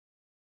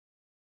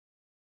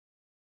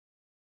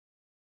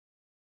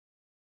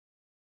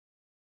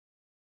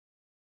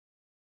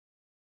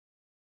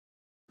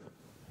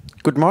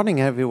Good morning,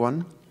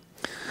 everyone.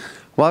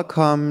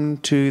 Welcome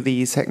to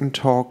the second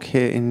talk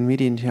here in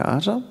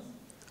media.ccc.de.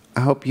 I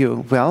hope you're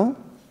well.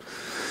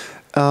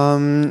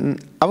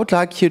 I would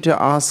like you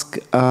to ask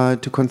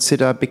to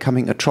consider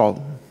becoming a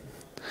troll.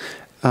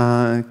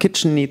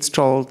 Kitchen needs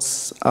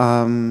trolls.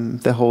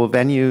 The whole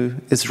venue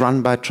is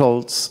run by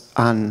trolls,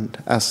 and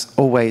as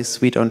always,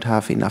 we don't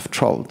have enough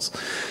trolls.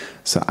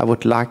 So I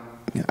would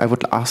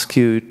ask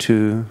you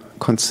to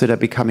consider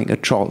becoming a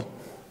troll,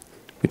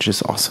 which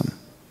is awesome.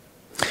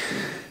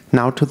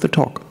 Now to the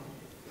talk.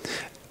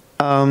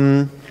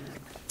 I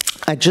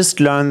just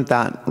learned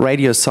that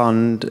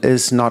Radiosonde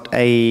is not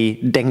a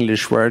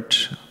Denglish word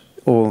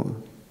or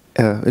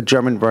a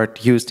German word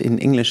used in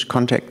English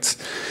contexts.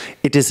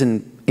 It is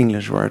an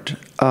English word.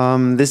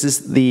 This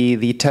is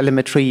the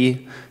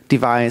telemetry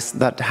device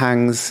that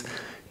hangs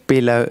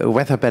below a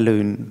weather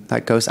balloon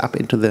that goes up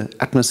into the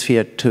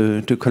atmosphere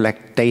to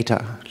collect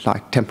data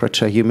like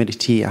temperature,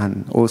 humidity,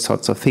 and all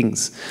sorts of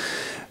things.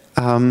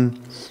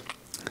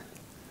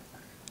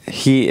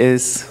 He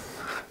is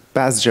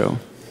bazjo.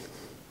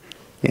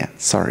 Yeah,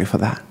 sorry for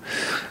that.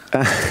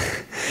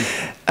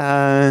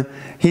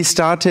 He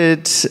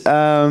started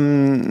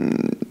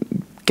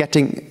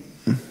getting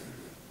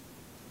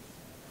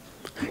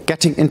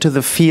into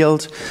the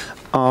field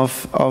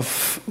of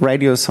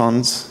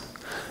radiosondes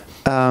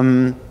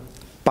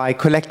by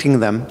collecting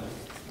them,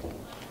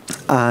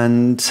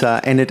 and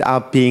ended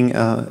up being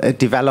a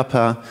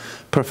developer,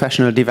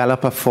 professional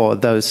developer for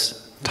those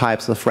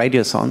types of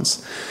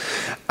radiosondes.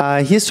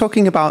 He's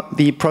talking about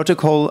the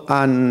protocol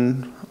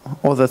and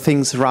all the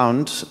things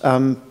around.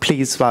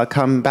 Please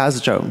welcome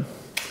bazjo.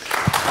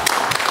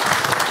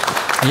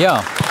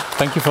 Yeah,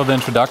 thank you for the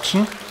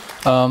introduction.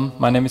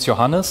 My name is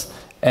Johannes,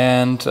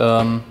 and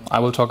I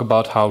will talk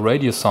about how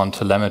Radiosonde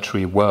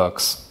Telemetry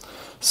works.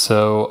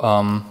 So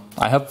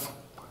I have,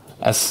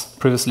 as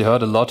previously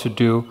heard, a lot to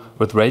do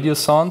with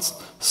radiosondes.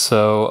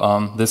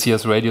 So this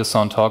year's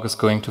Radiosonde talk is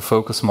going to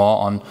focus more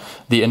on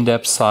the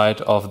in-depth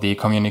side of the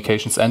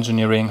communications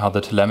engineering, how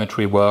the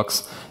telemetry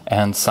works,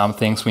 and some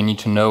things we need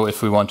to know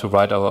if we want to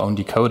write our own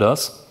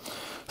decoders.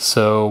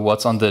 So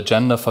what's on the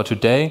agenda for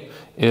today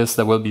is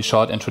there will be a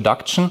short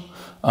introduction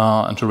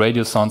into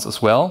radiosondes as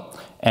well.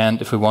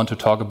 And if we want to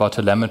talk about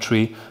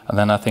telemetry,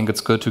 then I think it's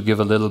good to give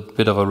a little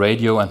bit of a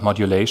radio and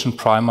modulation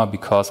primer,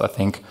 because I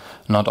think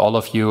not all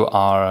of you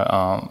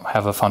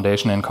have a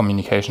foundation in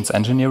communications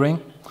engineering.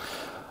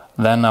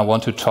 Then I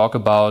want to talk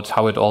about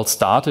how it all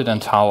started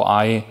and how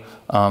I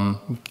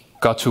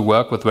got to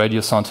work with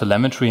Radiosonde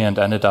Telemetry and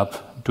ended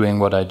up doing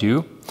what I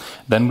do.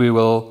 Then we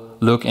will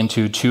look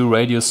into two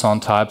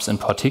radiosonde types in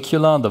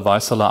particular, the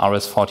cellular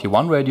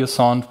RS-41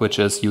 radiosonde, which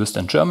is used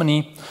in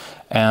Germany,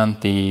 and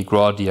the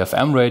RS-41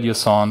 DFM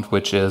radiosonde,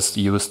 which is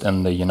used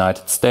in the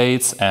United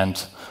States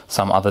and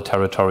some other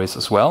territories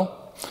as well.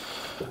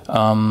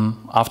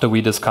 After we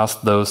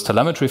discussed those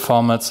telemetry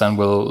formats, then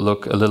we'll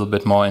look a little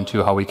bit more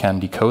into how we can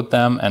decode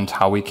them and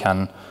how we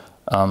can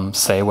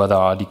say whether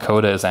our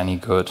decoder is any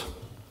good.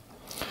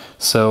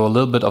 So a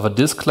little bit of a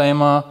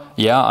disclaimer.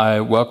 Yeah, I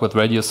work with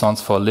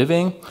radiosondes for a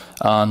living.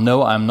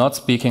 No, I'm not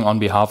speaking on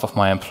behalf of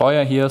my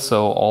employer here,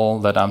 so all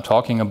that I'm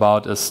talking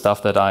about is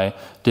stuff that I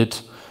did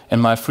in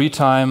my free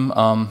time,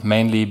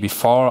 mainly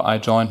before I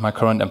joined my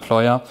current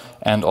employer,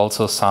 and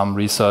also some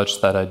research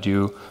that I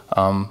do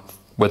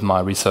with my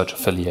research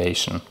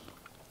affiliation.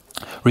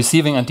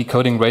 Receiving and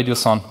decoding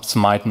radiosondes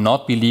might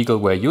not be legal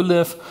where you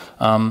live.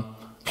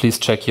 Please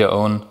check your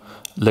own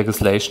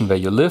legislation where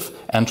you live,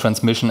 and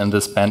transmission in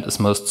this band is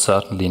most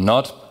certainly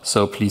not,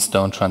 so please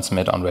don't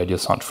transmit on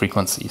radiosonde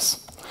frequencies.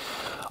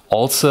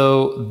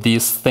 Also,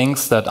 these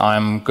things that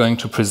I'm going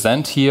to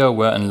present here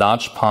were in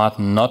large part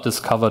not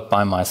discovered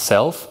by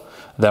myself.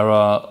 There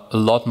are a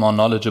lot more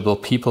knowledgeable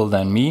people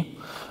than me.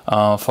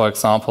 For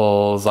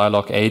example,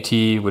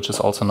 Zilog80, which is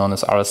also known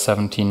as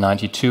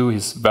RS-1792,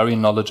 he's very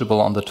knowledgeable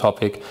on the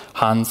topic.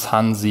 Hans,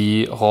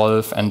 Hansi,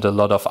 Rolf, and a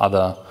lot of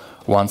other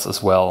ones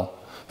as well.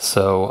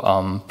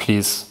 So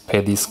please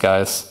pay these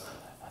guys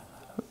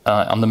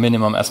on the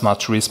minimum as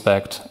much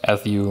respect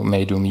as you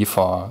may do me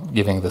for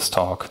giving this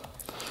talk.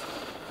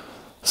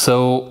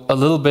 So a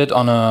little bit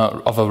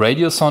of a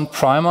radiosonde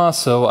primer.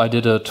 So I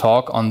did a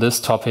talk on this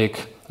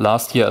topic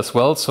last year as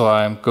well, so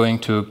I'm going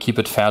to keep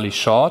it fairly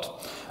short.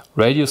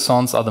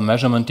 Radiosondes are the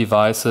measurement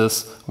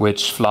devices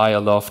which fly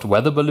aloft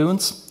weather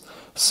balloons.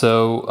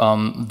 So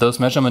those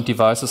measurement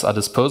devices are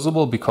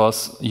disposable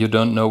because you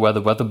don't know where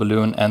the weather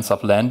balloon ends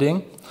up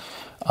landing.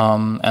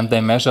 And they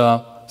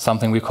measure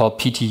something we call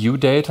PTU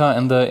data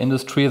in the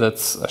industry.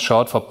 That's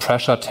short for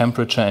pressure,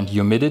 temperature, and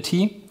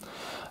humidity.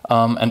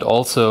 And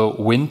also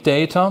wind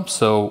data,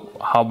 so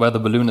where the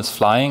balloon is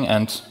flying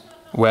and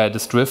where it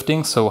is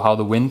drifting, so how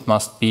the wind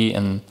must be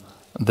in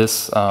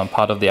this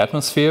part of the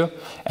atmosphere.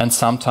 And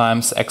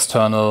sometimes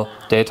external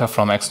data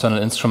from external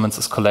instruments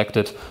is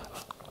collected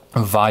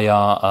via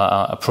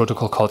a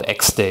protocol called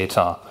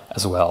X-data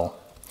as well.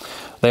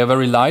 They are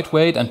very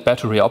lightweight and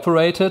battery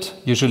operated,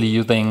 usually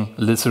using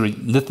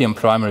lithium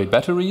primary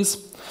batteries.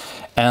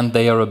 and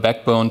they are a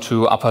backbone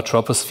to upper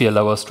troposphere,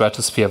 lower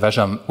stratosphere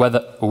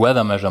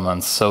weather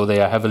measurements. So they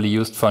are heavily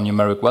used for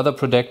numeric weather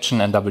prediction,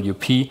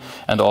 NWP,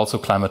 and also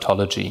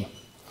climatology.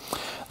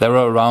 There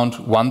are around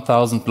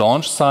 1,000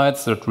 launch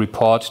sites that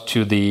report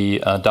to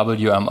the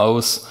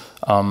WMO's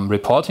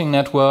reporting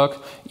network,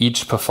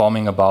 each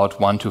performing about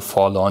 1 to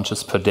 4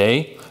 launches per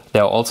day.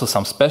 There are also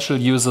some special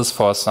uses,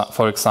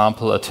 for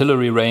example,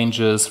 artillery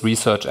ranges,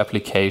 research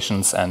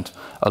applications, and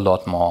a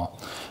lot more.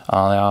 There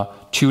are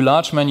 2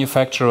 large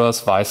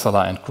manufacturers,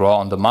 Vaisala and Grau,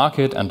 on the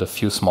market, and a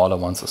few smaller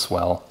ones as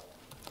well.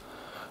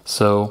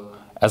 So,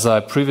 as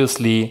I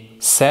previously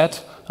said,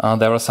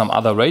 there are some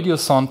other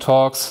Radiosonde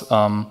talks.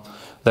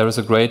 There is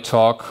a great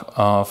talk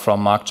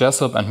from Mark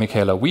Jessop and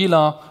Michaela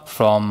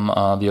from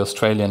the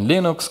Australian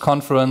Linux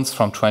conference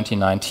from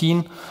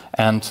 2019,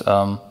 and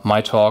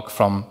my talk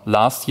from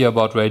last year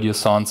about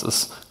radiosondes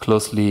is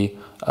closely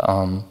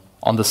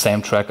on the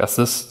same track as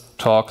this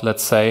talk,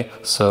 let's say,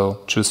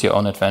 so choose your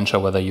own adventure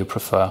whether you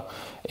prefer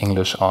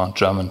English or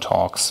German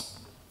talks.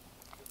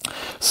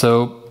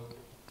 So,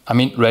 I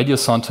mean,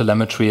 radiosonde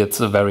telemetry,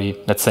 it's a very,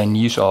 let's say,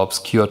 niche or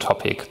obscure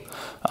topic.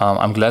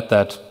 I'm glad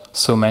that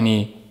so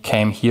many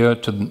came here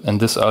in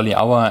this early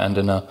hour and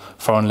in a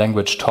foreign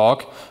language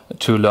talk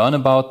to learn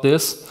about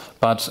this,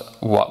 but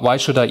why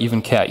should I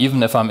even care,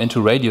 even if I'm into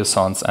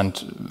radiosondes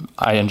and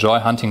I enjoy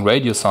hunting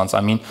radiosondes?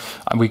 I mean,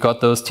 we got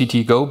those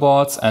TT Go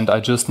boards and I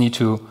just need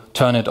to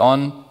turn it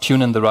on,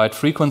 tune in the right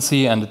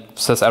frequency, and it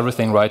says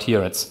everything right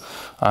here.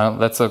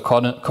 That's a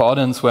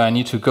coordinates where I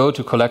need to go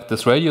to collect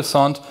this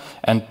radiosonde,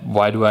 and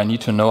why do I need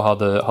to know how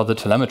the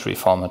telemetry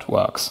format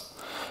works?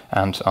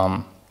 And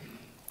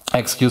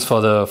excuse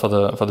for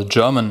the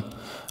German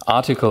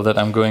article that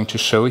I'm going to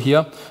show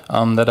here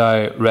that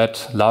I read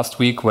last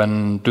week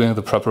when doing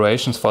the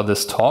preparations for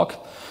this talk.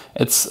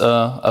 It's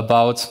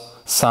about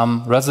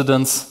some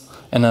residents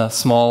in a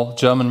small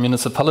German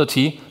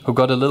municipality who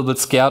got a little bit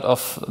scared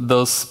of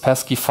those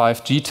pesky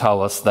 5G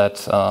towers that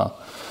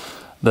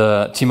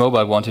the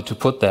T-Mobile wanted to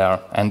put there,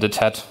 and it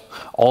had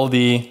all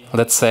the,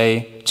 let's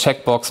say,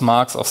 checkbox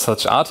marks of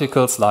such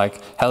articles like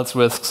health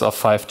risks of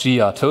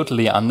 5G are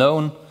totally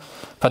unknown.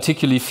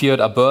 Particularly feared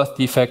are birth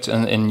defects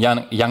in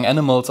young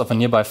animals of a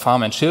nearby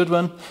farm and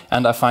children.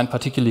 And I find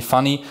particularly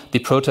funny, the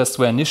protests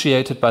were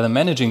initiated by the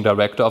managing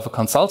director of a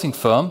consulting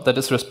firm that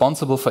is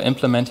responsible for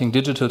implementing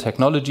digital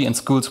technology in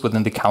schools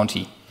within the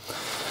county.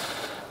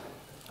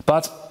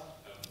 But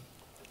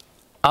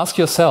ask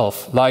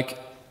yourself, like,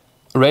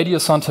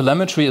 radiosonde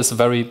telemetry is a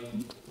very,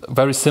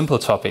 very simple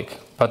topic,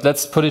 but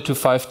let's put it to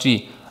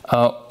 5G.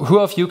 Who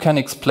of you can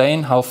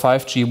explain how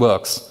 5G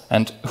works?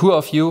 And who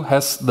of you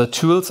has the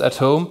tools at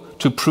home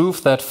to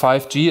prove that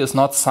 5G is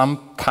not some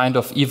kind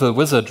of evil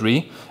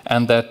wizardry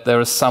and that there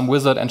is some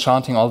wizard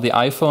enchanting all the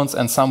iPhones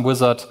and some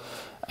wizard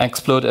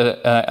employed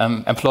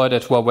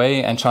at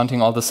Huawei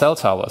enchanting all the cell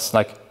towers?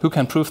 Like, who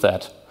can prove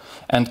that?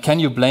 And can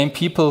you blame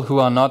people who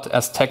are not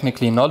as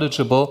technically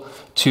knowledgeable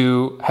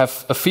to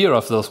have a fear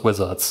of those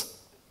wizards?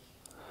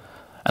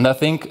 And I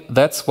think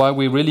that's why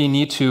we really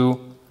need to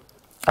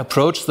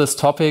approach this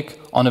topic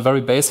on a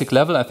very basic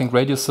level. I think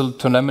radiosonde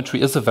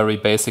telemetry is a very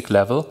basic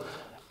level.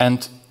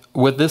 And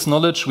with this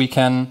knowledge, we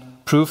can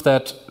prove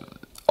that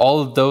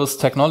all those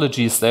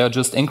technologies, they are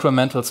just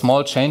incremental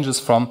small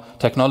changes from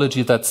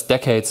technology that's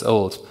decades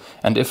old.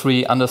 And if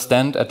we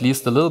understand at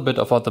least a little bit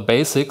about the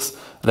basics,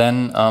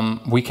 then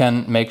we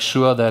can make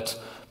sure that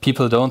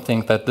people don't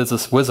think that this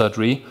is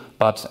wizardry,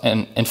 but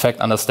in fact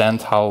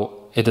understand how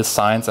it is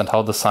science and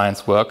how the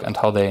science work and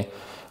how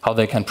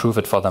they can prove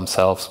it for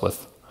themselves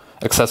with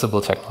accessible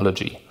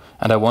technology.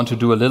 And I want to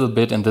do a little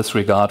bit in this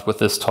regard with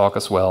this talk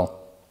as well.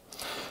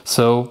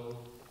 So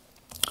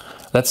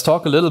let's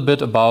talk a little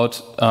bit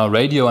about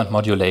radio and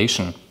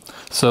modulation.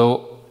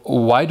 So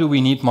why do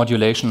we need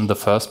modulation in the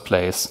first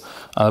place?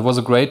 There was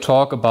a great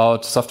talk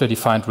about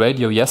software-defined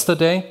radio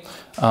yesterday.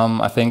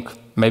 I think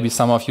maybe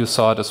some of you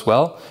saw it as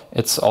well.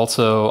 It's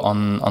also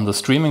on the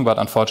streaming, but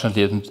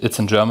unfortunately it's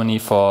in Germany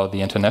for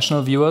the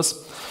international viewers.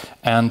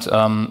 And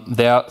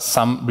there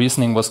some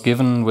reasoning was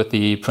given with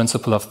the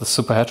principle of the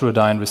super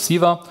heterodyne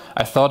receiver.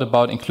 I thought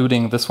about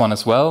including this one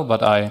as well,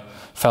 but I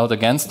felt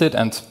against it,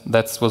 and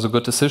that was a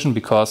good decision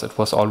because it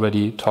was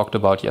already talked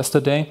about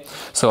yesterday.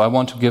 So I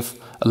want to give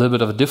a little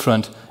bit of a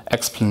different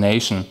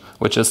explanation,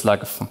 which is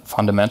like a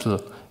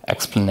fundamental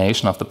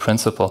explanation of the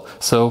principle.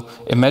 So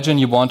imagine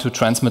you want to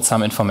transmit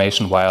some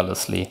information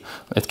wirelessly.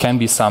 It can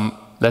be some,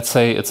 let's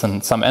say it's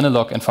some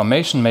analog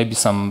information, maybe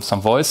some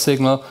voice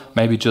signal,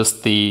 maybe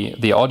just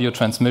the audio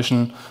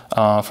transmission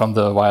from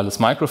the wireless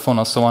microphone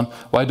or so on.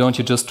 Why don't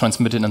you just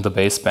transmit it in the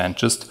baseband?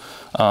 Just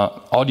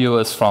audio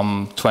is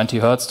from 20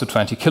 Hertz to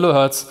 20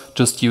 kilohertz.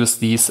 Just use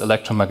these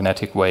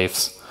electromagnetic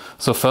waves.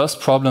 So first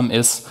problem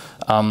is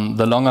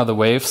the longer the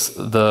waves,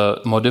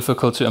 the more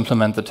difficult to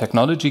implement the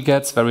technology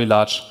gets. Very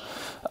large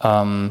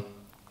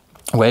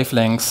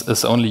wavelengths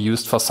is only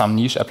used for some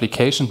niche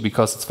applications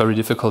because it's very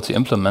difficult to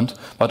implement.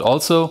 But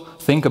also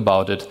think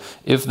about it.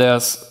 If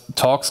there's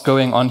talks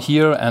going on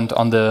here and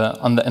in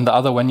the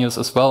other venues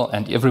as well,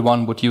 and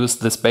everyone would use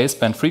this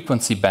baseband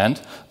frequency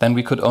band, then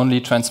we could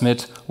only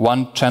transmit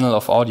one channel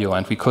of audio,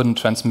 and we couldn't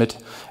transmit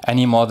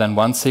any more than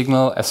one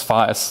signal as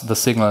far as the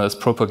signal is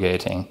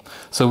propagating.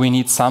 So we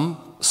need some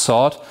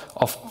sort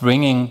of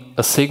bringing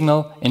a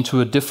signal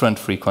into a different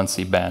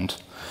frequency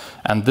band.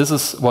 And this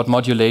is what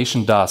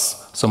modulation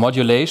does. So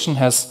modulation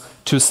has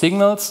two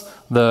signals,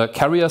 the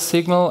carrier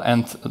signal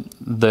and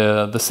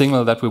the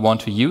signal that we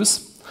want to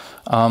use.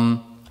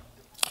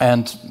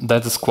 And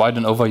that is quite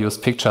an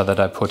overused picture that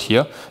I put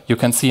here. You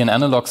can see an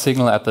analog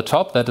signal at the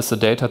top. That is the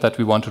data that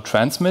we want to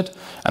transmit.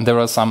 And there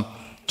are some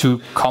two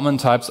common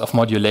types of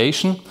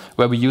modulation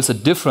where we use a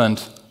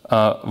different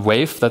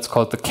wave that's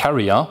called the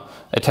carrier.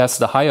 It has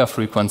the higher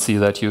frequency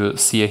that you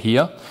see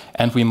here.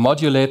 And we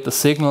modulate the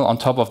signal on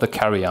top of the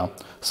carrier.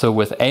 So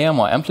with AM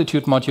or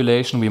amplitude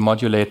modulation, we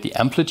modulate the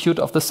amplitude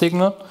of the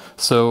signal.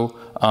 So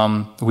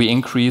we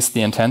increase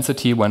the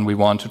intensity when we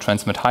want to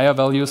transmit higher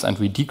values, and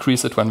we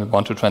decrease it when we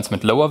want to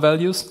transmit lower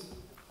values.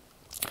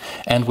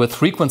 And with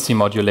frequency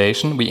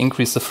modulation, we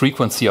increase the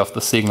frequency of the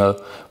signal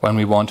when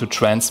we want to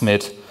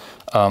transmit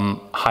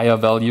higher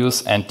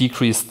values, and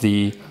decrease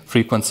the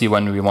frequency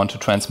when we want to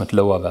transmit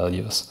lower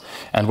values.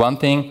 And one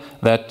thing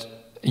that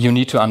you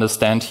need to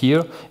understand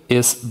here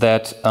is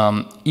that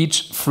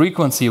each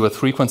frequency with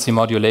frequency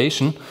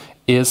modulation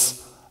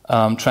is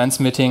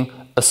transmitting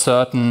a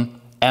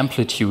certain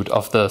amplitude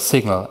of the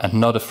signal and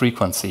not a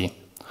frequency.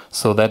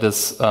 So that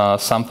is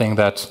something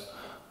that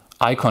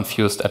I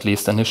confused, at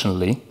least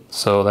initially.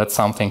 So that's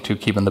something to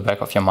keep in the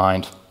back of your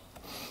mind.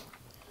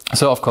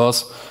 So of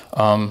course,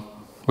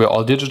 we're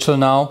all digital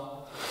now.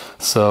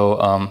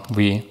 So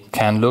we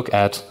can look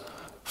at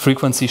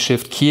frequency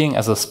shift keying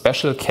as a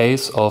special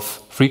case of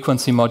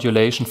frequency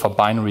modulation for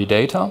binary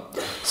data.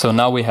 So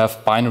now we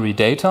have binary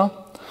data,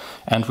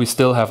 and we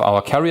still have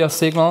our carrier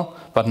signal,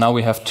 but now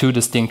we have two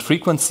distinct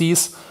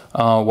frequencies.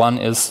 One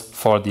is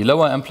for the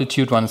lower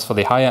amplitude, one is for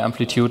the higher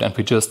amplitude, and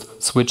we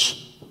just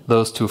switch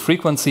those two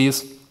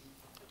frequencies,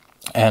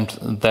 and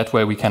that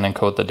way we can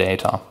encode the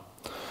data.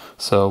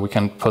 So we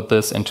can put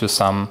this into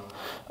some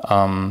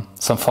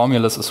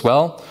formulas as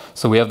well.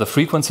 So we have the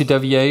frequency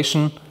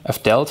deviation,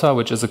 F delta,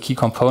 which is a key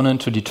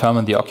component to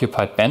determine the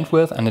occupied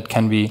bandwidth, and it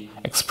can be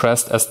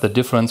expressed as the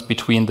difference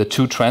between the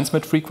two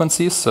transmit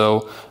frequencies.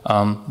 So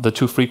the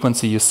two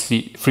frequencies you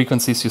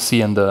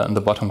see in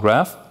the bottom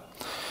graph.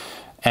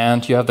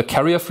 And you have the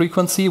carrier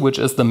frequency, which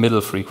is the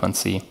middle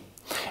frequency.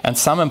 And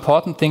some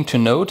important thing to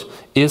note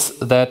is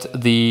that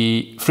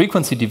the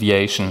frequency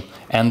deviation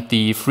and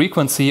the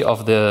frequency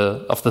of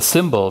the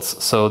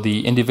symbols, so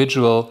the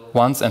individual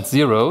ones and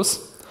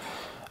zeros,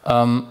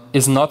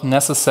 is not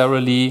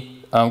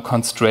necessarily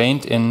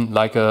constrained in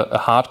like a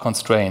hard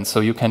constraint. So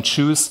you can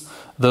choose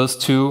those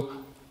two,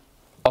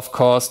 of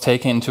course,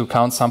 taking into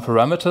account some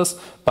parameters,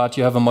 but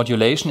you have a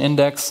modulation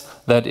index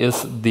that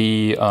is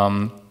the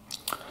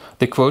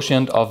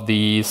quotient of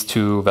these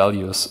two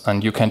values,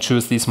 and you can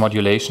choose this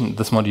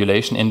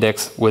modulation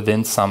index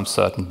within some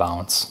certain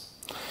bounds.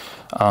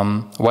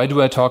 Why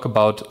do I talk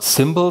about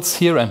symbols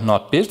here and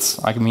not bits?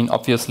 I mean,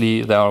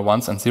 obviously there are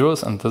ones and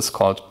zeros, and this is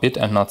called bit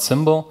and not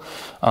symbol.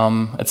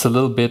 It's a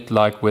little bit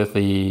like with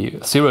the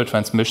serial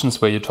transmissions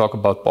where you talk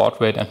about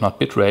baud rate and not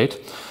bit rate.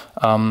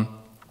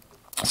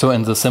 So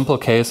in the simple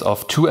case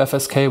of 2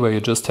 FSK, where you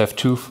just have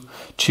two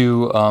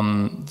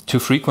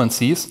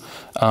frequencies,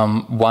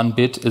 1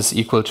 bit is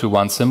equal to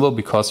 1 symbol,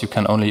 because you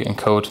can only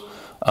encode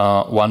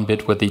 1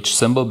 bit with each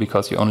symbol,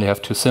 because you only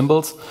have 2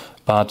 symbols.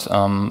 But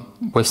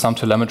with some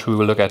telemetry we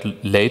will look at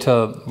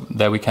later,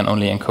 there we can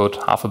only encode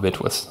half a bit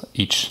with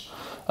each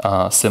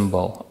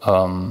symbol.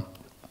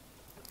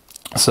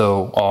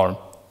 Or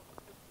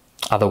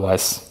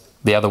otherwise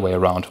the other way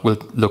around. We'll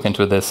look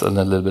into this a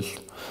little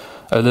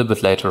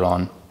bit later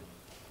on.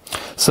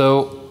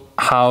 So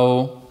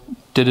how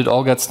did it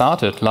all get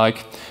started?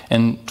 Like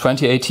in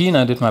 2018,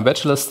 I did my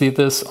bachelor's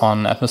thesis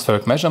on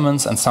atmospheric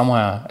measurements, and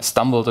somewhere I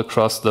stumbled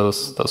across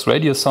those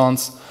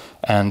radiosondes.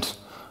 And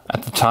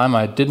at the time,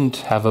 I didn't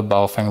have a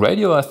Baofeng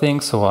radio, I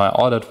think, so I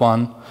ordered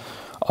one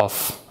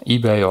off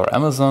eBay or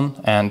Amazon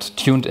and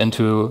tuned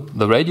into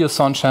the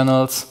radiosonde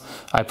channels.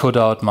 I put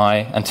out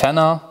my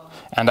antenna,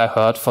 and I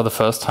heard for the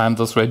first time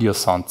those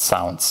radiosonde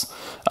sounds.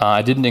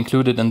 I didn't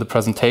include it in the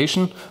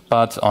presentation,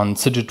 but on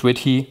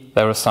CIGIT-WITI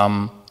there are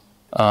some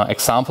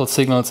example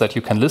signals that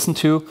you can listen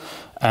to,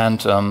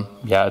 and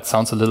yeah, it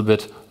sounds a little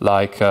bit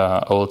like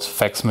old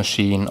fax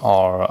machine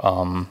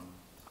or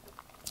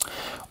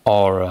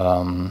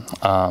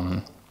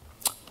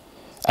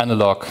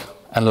analog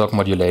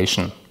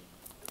modulation.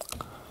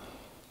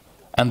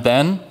 And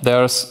then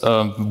there's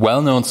a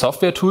well-known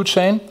software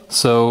toolchain.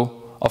 So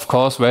of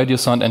course,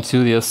 radiosonde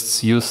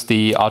enthusiasts use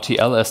the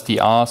RTL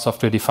SDR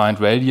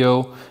software-defined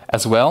radio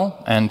as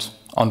well, and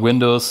on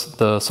Windows,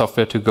 the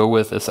software to go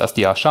with is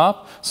SDR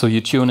sharp. So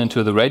you tune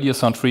into the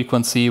Radiosonde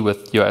frequency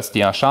with your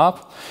SDR sharp,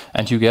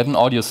 and you get an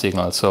audio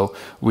signal. So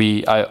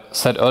I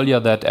said earlier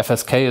that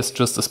FSK is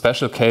just a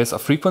special case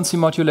of frequency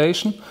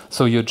modulation.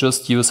 So you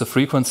just use a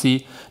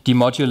frequency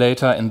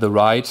demodulator in the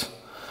right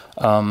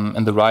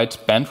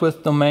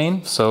bandwidth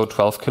domain, so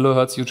 12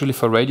 kilohertz usually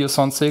for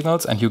Radiosonde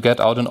signals, and you get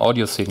out an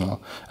audio signal.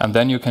 And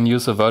then you can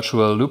use a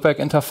virtual loopback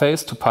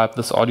interface to pipe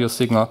this audio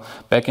signal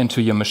back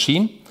into your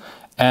machine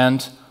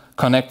and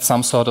connect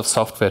some sort of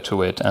software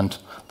to it. And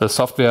the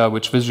software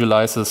which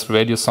visualizes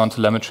Radiosonde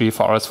telemetry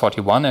for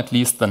RS-41, at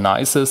least the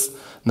nicest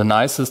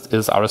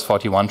is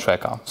RS-41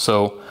 tracker.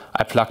 So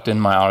I plugged in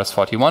my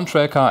RS-41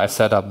 tracker, I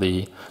set up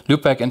the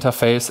loopback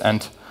interface,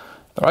 and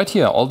right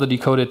here, all the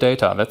decoded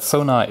data. That's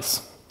so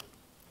nice.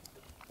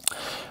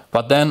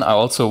 But then I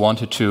also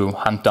wanted to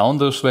hunt down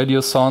those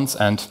radiosondes,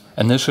 and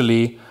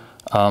initially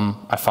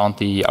I found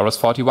the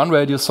RS-41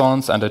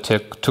 radiosondes, and I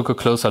took a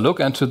closer look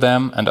into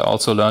them, and I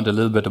also learned a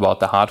little bit about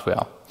the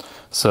hardware.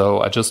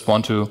 So I just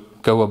want to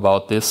go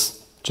about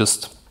this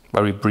just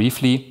very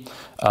briefly.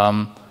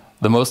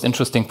 The most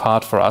interesting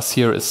part for us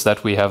here is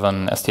that we have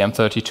an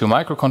STM32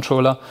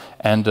 microcontroller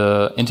and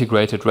an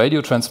integrated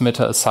radio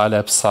transmitter, a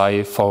Scilab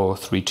Sci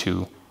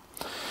 4032.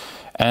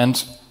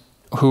 And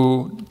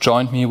who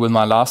joined me with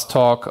my last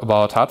talk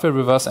about hardware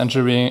reverse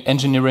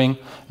engineering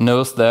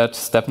knows that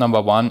step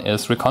number 1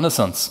 is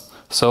reconnaissance.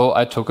 So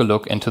I took a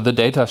look into the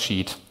data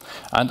sheet,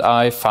 and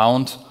I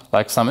found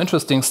like some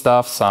interesting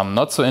stuff, some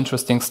not so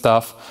interesting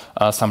stuff,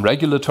 some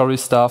regulatory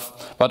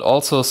stuff, but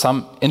also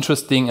some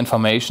interesting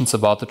informations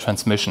about the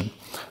transmission.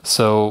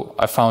 So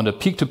I found a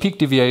peak-to-peak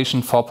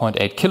deviation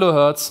 4.8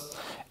 kilohertz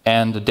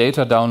and a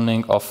data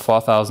downlink of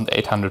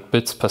 4,800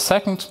 bits per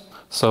second.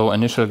 So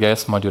initial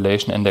gas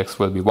modulation index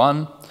will be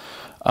 1.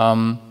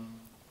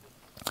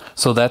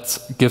 So that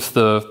gives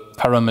the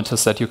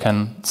parameters that you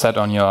can set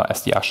on your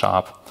SDR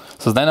sharp.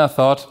 So then I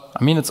thought,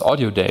 I mean, it's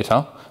audio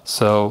data,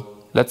 so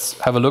let's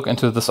have a look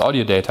into this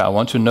audio data. I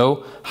want to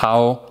know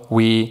how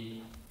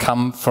we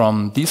come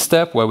from this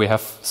step, where we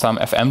have some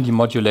FM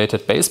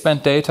demodulated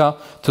baseband data,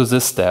 to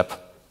this step.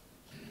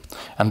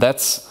 And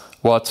that's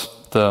what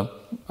the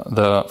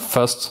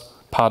first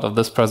part of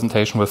this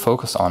presentation will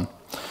focus on.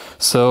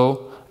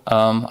 So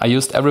I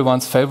used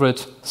everyone's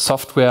favorite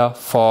software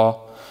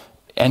for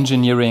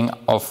engineering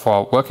or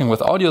for working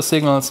with audio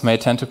signals,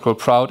 made Tentacle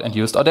proud, and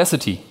used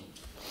Audacity.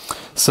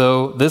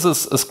 So this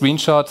is a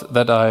screenshot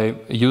that I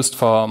used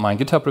for my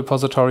GitHub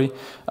repository,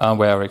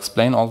 where I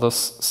explain all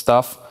this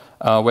stuff,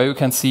 where you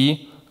can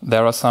see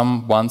there are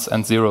some ones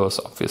and zeros,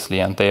 obviously,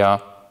 and they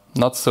are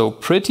not so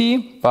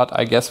pretty, but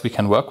I guess we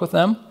can work with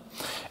them.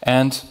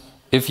 And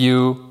if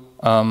you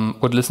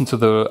would listen to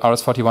the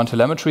RS-41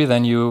 telemetry,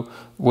 then you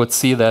would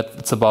see that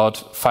it's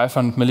about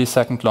 500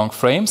 millisecond long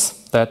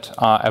frames that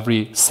are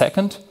every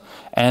second,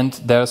 and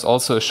there's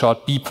also a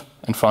short beep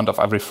in front of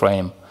every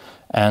frame.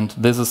 And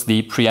this is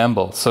the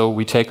preamble. So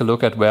we take a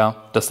look at where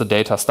does the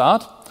data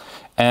start,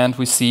 and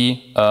we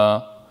see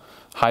a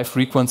high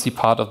frequency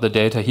part of the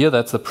data here.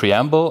 That's the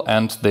preamble,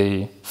 and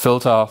the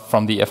filter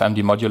from the FM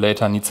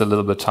demodulator needs a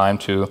little bit of time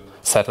to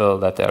settle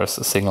that there's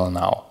a signal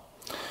now.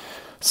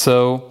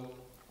 So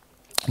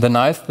the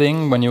nice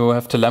thing when you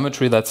have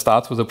telemetry that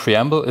starts with a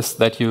preamble is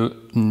that you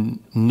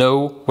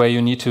know where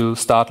you need to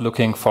start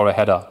looking for a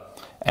header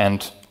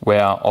and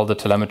where all the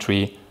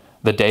telemetry,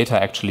 the data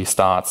actually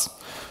starts.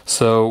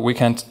 So we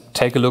can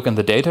take a look in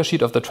the data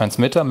sheet of the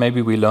transmitter.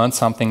 Maybe we learn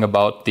something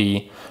about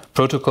the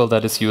protocol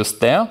that is used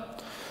there.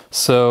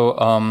 So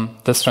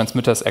this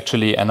transmitter is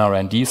actually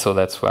NRND, so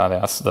that's where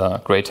there's the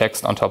gray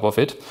text on top of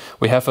it.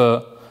 We have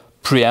a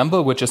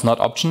preamble, which is not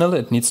optional.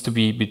 It needs to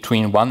be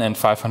between 1 and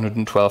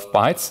 512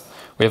 bytes.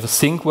 We have a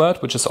sync word,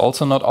 which is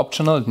also not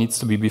optional. It needs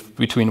to be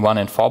between 1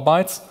 and 4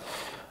 bytes.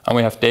 And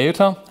we have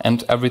data,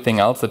 and everything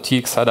else, the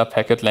TX header,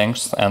 packet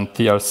length, and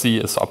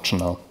TRC is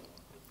optional.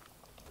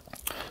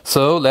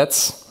 So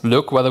let's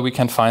look whether we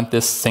can find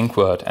this sync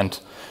word, and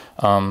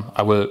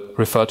I will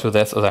refer to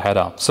this as a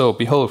header. So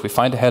behold, we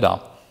find a header.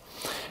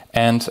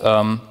 And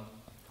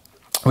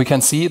we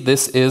can see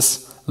this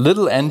is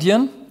little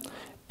endian,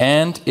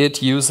 and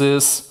it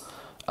uses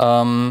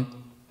a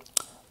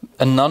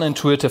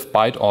non-intuitive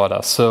byte order.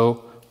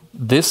 So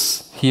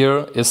this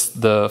here is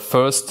the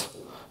first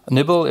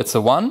nibble, it's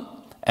a 1,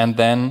 and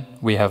then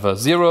we have a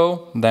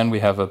 0, then we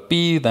have a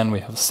B, then we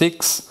have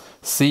 6,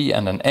 C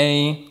and an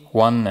A,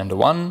 1 and a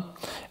 1.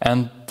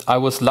 And I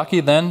was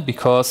lucky then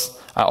because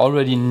I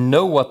already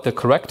know what the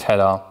correct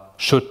header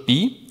should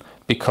be,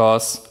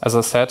 because, as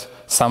I said,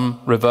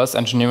 some reverse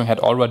engineering had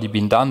already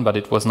been done, but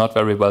it was not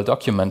very well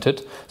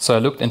documented. So I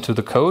looked into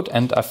the code,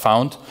 and I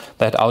found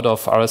that out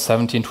of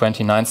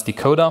RS-1729's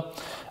decoder,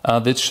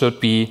 this should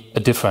be a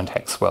different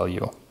hex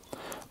value.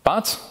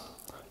 But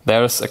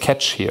there's a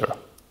catch here.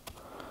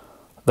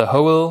 The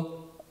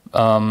whole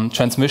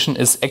transmission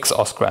is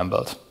XOR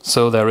scrambled.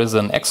 So there is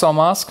an XOR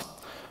mask.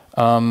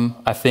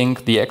 I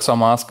think the XOR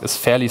mask is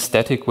fairly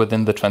static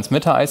within the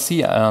transmitter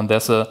IC.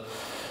 There's a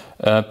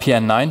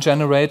PN9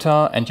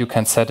 generator, and you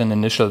can set an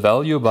initial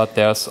value, but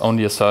there's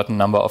only a certain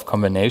number of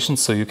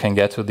combinations, so you can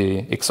get to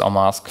the XOR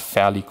mask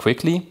fairly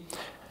quickly.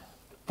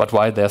 But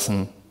why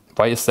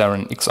is there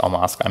an XOR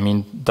mask? I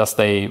mean, does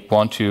they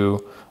want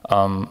to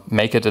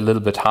make it a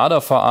little bit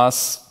harder for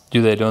us?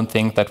 Do they don't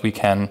think that we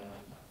can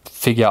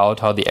figure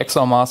out how the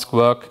XOR mask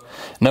work?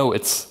 No,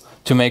 it's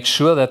to make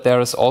sure that there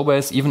is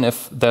always, even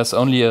if there's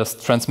only a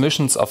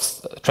transmission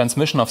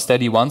of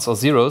steady ones or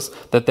zeros,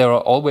 that there are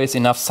always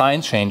enough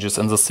sign changes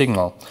in the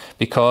signal.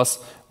 Because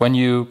when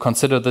you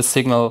consider this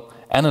signal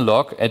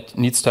analog, it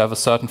needs to have a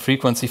certain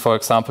frequency, for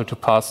example, to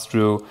pass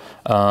through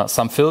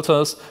some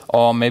filters,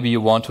 or maybe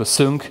you want to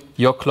sync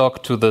your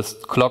clock to the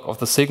clock of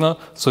the signal,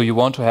 so you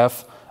want to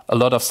have a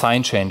lot of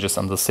sign changes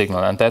in the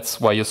signal, and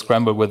that's why you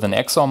scramble with an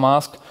XOR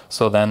mask,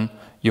 so then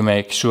you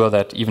make sure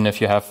that even if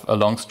you have a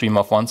long stream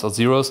of ones or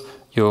zeros,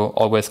 you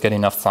always get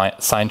enough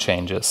sign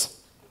changes.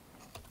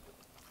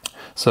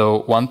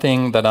 So one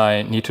thing that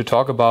I need to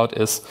talk about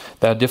is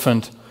there are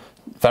different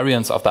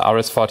variants of the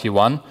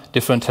RS-41,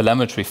 different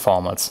telemetry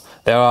formats.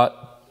 There are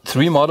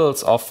 3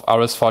 models of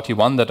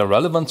RS-41 that are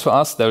relevant to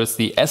us. There is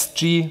the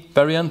SG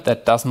variant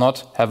that does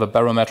not have a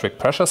barometric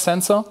pressure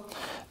sensor.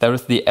 There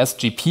is the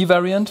SGP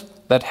variant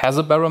that has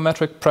a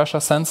barometric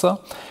pressure sensor.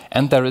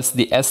 And there is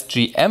the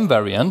SGM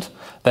variant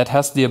that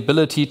has the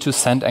ability to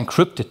send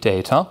encrypted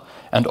data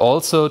and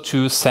also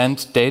to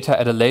send data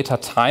at a later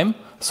time.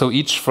 So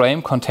each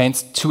frame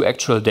contains 2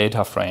 actual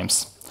data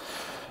frames.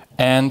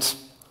 And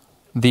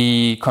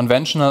the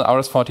conventional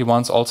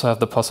RS-41s also have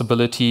the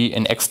possibility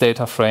in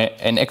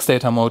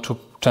X-data mode to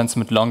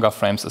transmit longer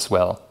frames as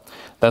well.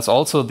 There's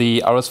also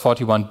the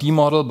RS-41D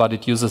model, but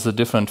it uses a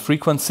different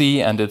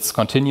frequency and it's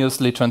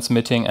continuously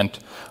transmitting, and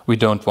we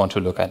don't want to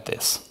look at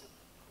this.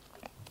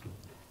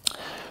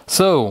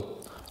 So,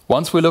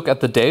 once we look at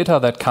the data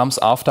that comes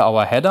after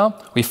our header,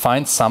 we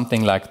find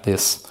something like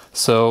this.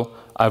 So,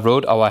 I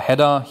wrote our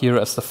header here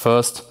as the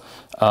first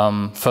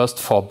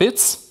 4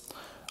 bits,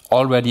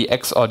 already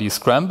XOR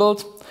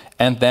descrambled,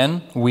 and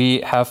then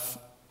we have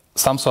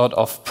some sort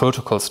of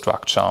protocol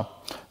structure.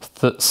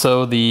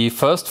 So the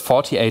first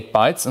 48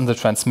 bytes in the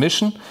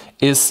transmission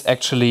is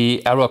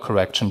actually error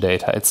correction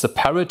data. It's the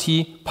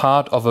parity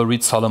part of a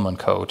Reed-Solomon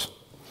code.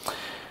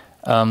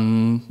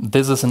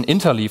 This is an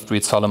interleaved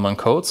Reed-Solomon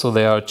code, so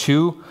there are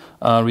 2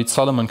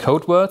 Reed-Solomon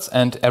code words,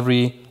 and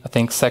every, I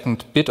think,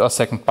 second bit or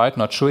second byte,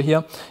 not sure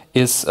here,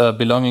 is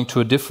belonging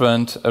to a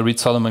different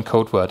Reed-Solomon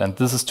code word, and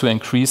this is to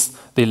increase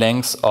the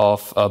length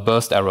of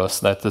burst errors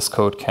that this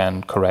code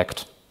can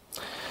correct.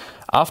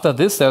 After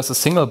this, there's a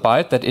single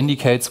byte that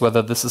indicates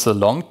whether this is a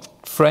long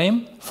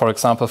frame, for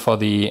example, for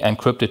the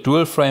encrypted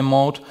dual frame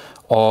mode,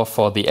 or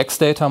for the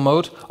X-data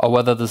mode, or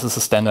whether this is a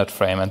standard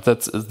frame. And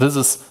this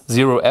is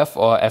 0F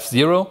or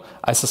F0.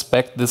 I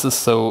suspect this is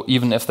so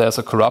even if there's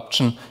a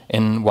corruption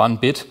in 1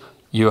 bit,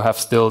 you have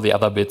still the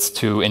other bits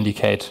to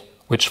indicate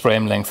which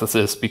frame length this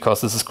is, because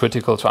this is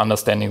critical to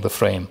understanding the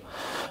frame.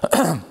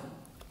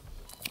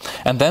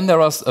 And then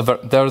there is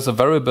a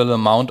variable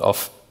amount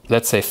of,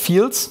 let's say,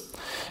 fields.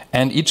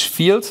 And each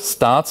field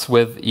starts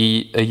with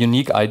a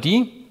unique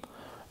ID.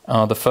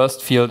 The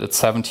first field is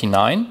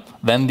 79.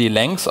 Then the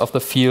length of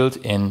the field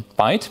in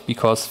byte,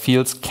 because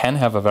fields can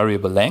have a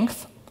variable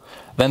length.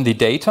 Then the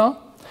data.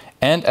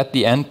 And at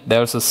the end,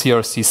 there's a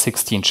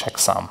CRC16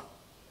 checksum.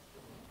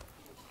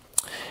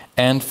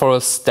 And for a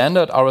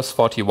standard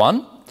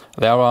RS-41,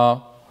 there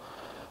are,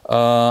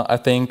 I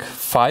think,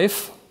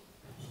 5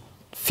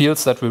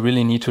 fields that we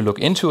really need to look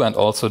into, and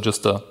also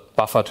just a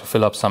buffer to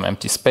fill up some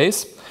empty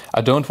space.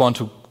 I don't want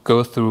to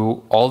go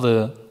through all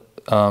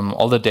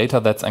the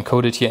data that's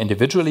encoded here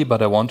individually, but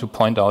I want to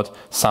point out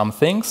some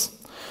things.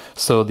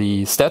 So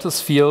the status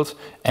field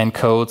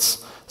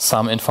encodes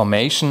some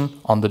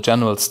information on the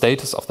general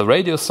status of the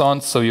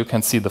radiosonde, so you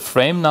can see the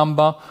frame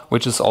number,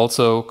 which is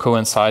also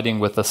coinciding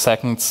with the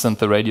seconds since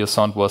the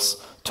radiosonde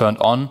was turned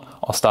on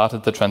or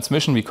started the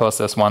transmission, because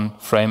there's 1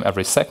 frame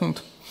every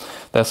second.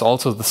 There's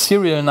also the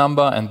serial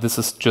number, and this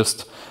is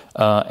just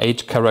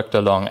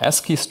 8-character long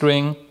ASCII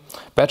string,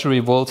 battery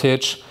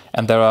voltage,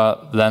 and there are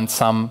then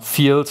some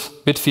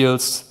bit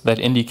fields that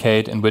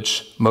indicate in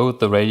which mode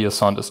the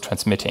radiosonde is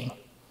transmitting.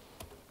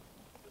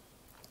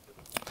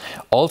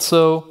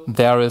 Also,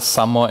 there is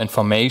some more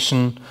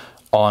information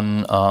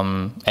on,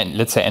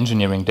 let's say,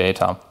 engineering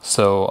data.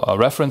 So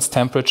reference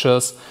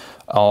temperatures,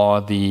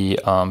 or the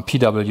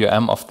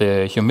PWM of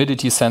the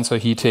humidity sensor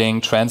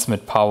heating,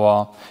 transmit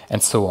power,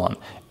 and so on.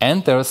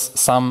 And there's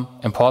some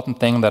important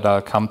thing that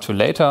I'll come to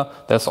later.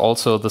 There's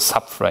also the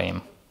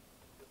subframe.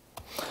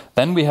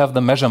 Then we have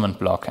the measurement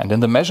block, and in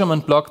the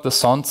measurement block the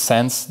sonde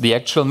sends the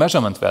actual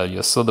measurement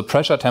values, so the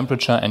pressure,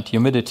 temperature and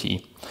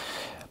humidity.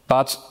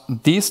 But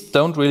these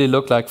don't really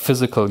look like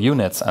physical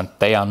units, and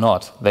they are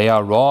not. They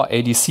are raw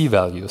ADC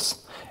values,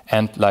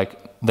 and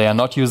they are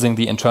not using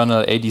the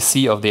internal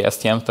ADC of the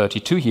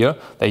STM32 here,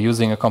 they're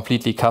using a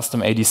completely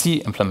custom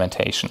ADC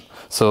implementation.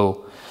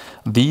 So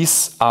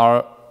these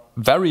are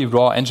very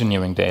raw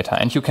engineering data,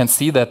 and you can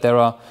see that there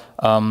are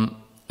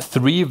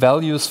 3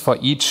 values for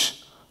each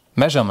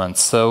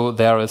measurements. So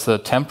there is a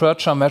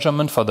temperature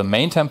measurement for the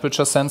main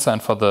temperature sensor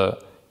and for the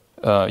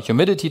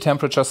humidity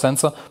temperature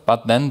sensor,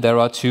 but then there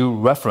are two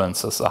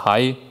references.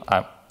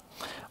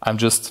 I'm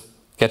just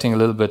getting a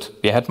little bit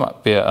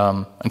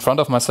in front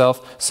of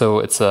myself, so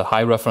it's a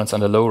high reference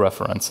and a low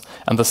reference.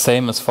 And the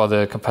same is for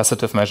the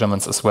capacitive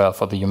measurements as well,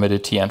 for the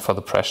humidity and for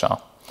the pressure.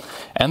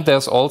 And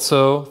there's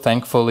also,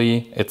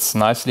 thankfully, it's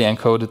nicely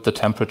encoded the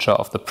temperature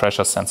of the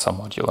pressure sensor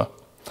module.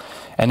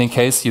 And in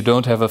case you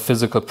don't have a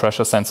physical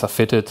pressure sensor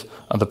fitted,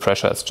 the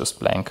pressure is just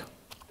blank.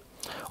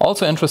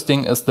 Also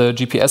interesting is the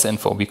GPS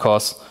info,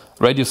 because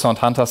Radiosonde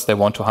hunters, they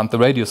want to hunt the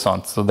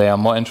radiosonde, so they are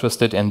more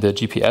interested in the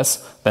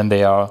GPS than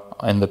they are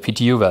in the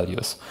PTU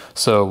values.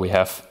 So we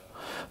have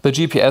the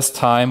GPS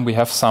time, we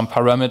have some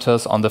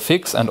parameters on the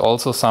fix and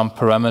also some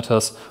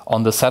parameters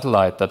on the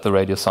satellite that the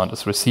radiosonde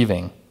is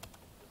receiving.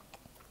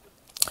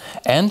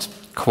 And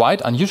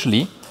quite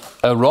unusually,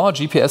 a raw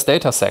GPS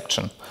data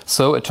section.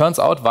 So it turns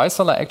out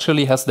Vaisala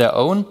actually has their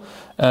own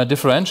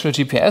differential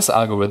GPS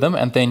algorithm,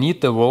 and they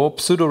need the raw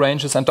pseudo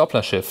ranges and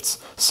Doppler shifts.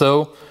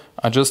 So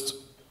I just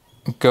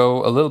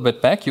go a little bit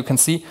back. You can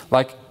see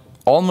like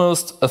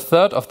almost a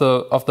third of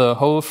the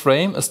whole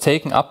frame is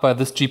taken up by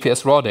this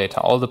GPS raw data,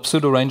 all the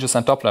pseudo ranges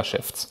and Doppler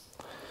shifts.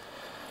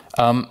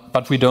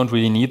 But we don't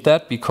really need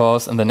that,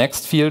 because in the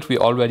next field we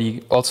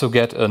already also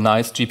get a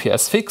nice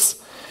GPS fix.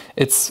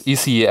 It's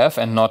ECEF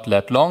and not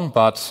let long,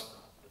 but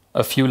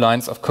a few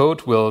lines of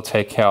code will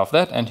take care of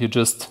that, and you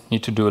just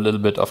need to do a little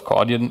bit of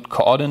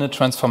coordinate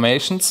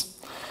transformations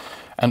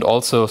and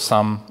also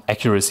some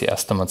accuracy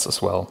estimates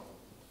as well.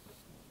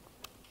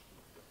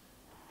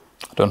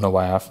 I don't know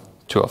why I have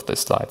two of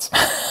these slides.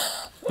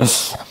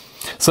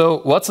 So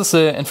what is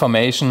the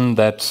information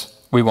that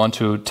we want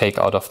to take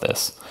out of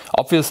this?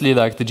 Obviously,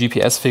 like, the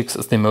GPS fix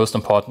is the most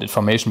important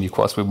information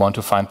because we want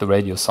to find the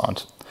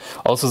radiosonde.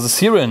 Also, the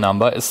serial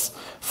number is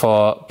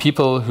for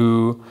people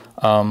who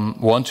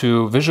want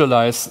to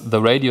visualize the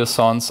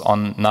radiosondes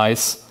on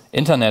nice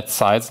internet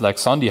sites like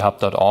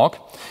sondihub.org.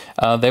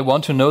 They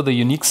want to know the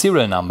unique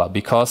serial number,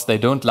 because they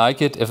don't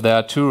like it if there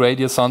are two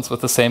radiosondes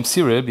with the same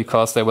serial,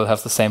 because they will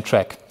have the same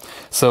track.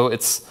 So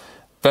it's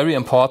very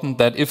important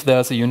that if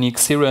there's a unique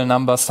serial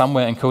number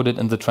somewhere encoded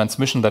in the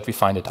transmission, that we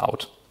find it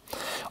out.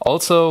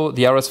 Also,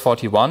 the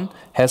RS-41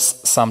 has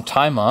some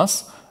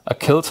timers, a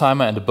kill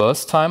timer and a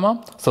burst timer.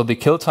 So the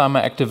kill timer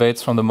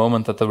activates from the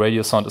moment that the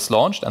radiosonde is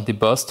launched, and the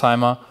burst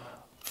timer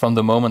from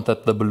the moment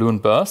that the balloon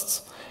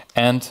bursts.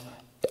 And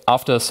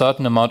after a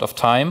certain amount of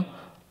time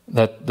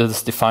that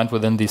is defined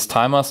within these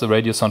timers, the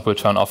radiosonde will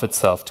turn off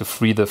itself to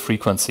free the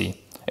frequency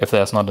if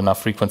there's not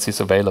enough frequencies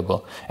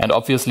available. And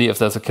obviously, if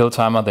there's a kill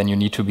timer, then you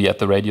need to be at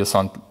the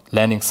radiosonde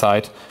landing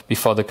site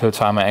before the kill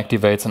timer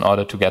activates in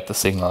order to get the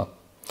signal.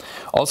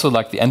 Also,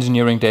 like, the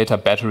engineering data,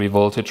 battery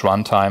voltage,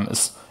 runtime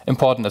is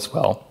important as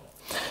well.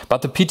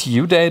 But the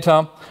PTU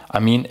data, I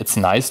mean, it's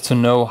nice to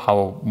know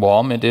how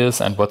warm it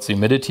is and what the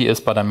humidity is,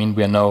 but I mean,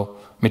 we are no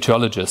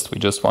meteorologists. We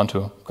just want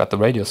to get the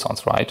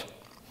radiosondes right.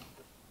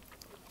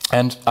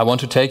 And I want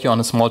to take you on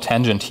a small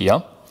tangent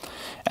here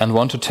and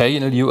want to tell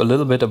you a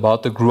little bit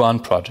about the GRUAN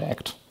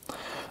project.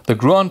 The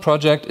GRUAN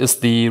project is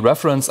the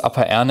reference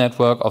upper air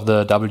network of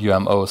the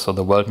WMO, so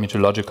the World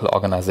Meteorological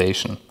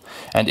Organization.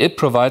 And it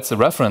provides the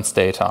reference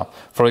data,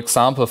 for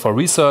example, for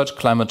research,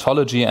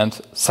 climatology,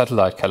 and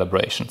satellite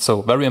calibration.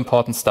 So very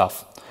important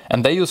stuff.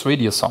 And they use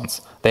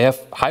radiosondes. They have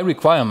high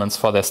requirements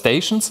for their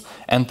stations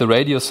and the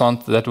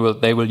radiosonde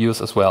that they will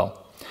use as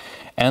well.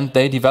 And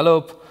they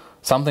develop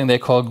something they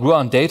call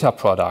GRUAN data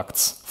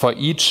products for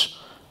each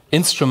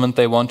instrument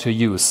they want to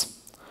use,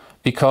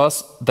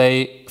 because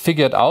they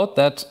figured out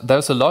that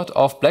there's a lot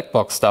of black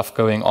box stuff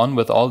going on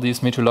with all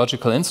these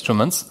meteorological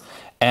instruments,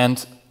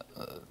 and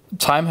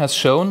time has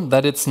shown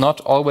that it's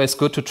not always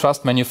good to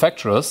trust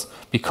manufacturers,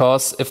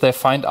 because if they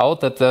find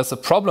out that there's a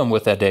problem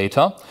with their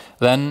data,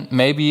 then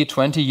maybe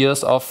 20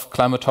 years of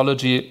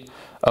climatology,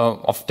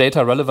 of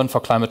data relevant for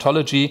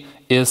climatology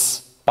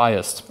is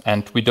biased,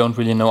 and we don't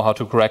really know how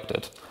to correct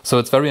it. So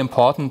it's very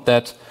important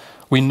that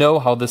we know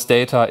how this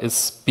data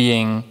is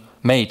being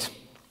made.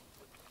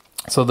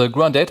 So the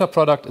GRUAN data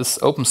product is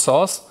open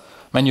source,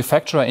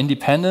 manufacturer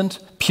independent,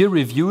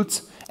 peer-reviewed,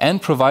 and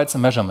provides a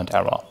measurement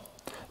error.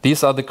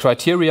 These are the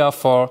criteria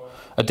for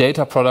a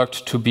data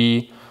product to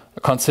be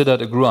considered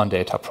a GRUAN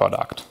data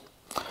product.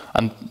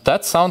 And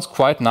that sounds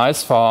quite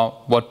nice for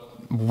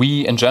what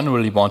we in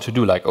generally want to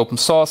do. Like, open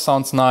source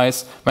sounds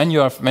nice,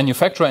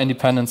 manufacturer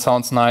independent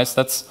sounds nice.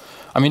 That's,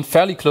 I mean,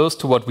 fairly close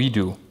to what we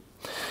do.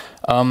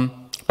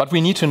 But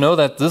we need to know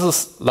that this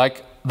is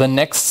like the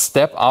next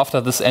step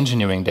after this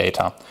engineering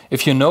data.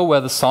 If you know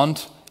where the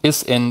sonde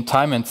is in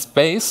time and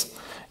space,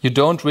 you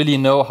don't really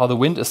know how the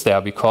wind is there,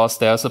 because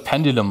there's a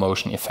pendulum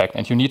motion effect,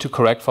 and you need to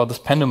correct for this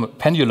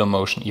pendulum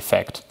motion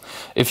effect.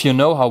 If you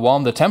know how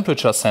warm the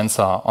temperature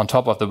sensor on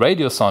top of the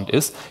radiosonde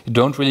is, you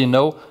don't really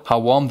know how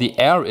warm the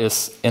air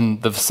is in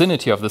the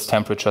vicinity of this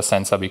temperature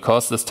sensor,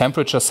 because this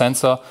temperature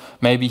sensor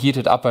may be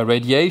heated up by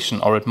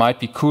radiation, or it might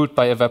be cooled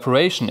by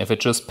evaporation if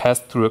it just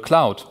passed through a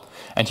cloud.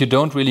 And you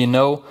don't really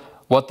know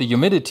what the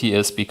humidity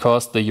is,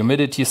 because the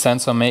humidity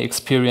sensor may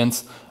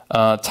experience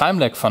time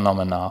lag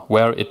phenomena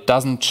where it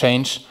doesn't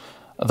change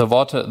the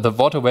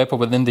water vapor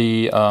within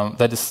the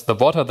the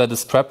water that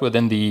is trapped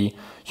within the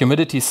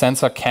humidity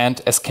sensor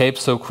can't escape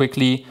so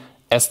quickly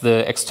as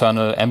the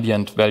external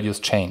ambient values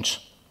change.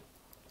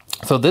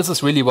 So this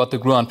is really what the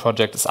Gruan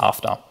project is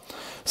after.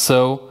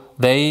 So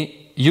they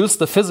use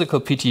the physical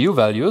PTU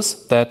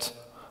values that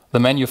the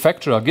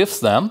manufacturer gives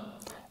them,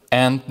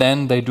 and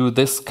then they do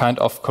this kind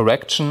of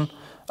correction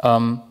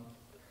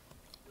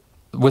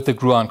with the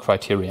Gruan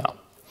criteria.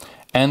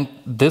 And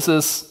this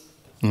is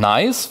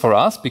nice for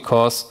us,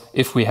 because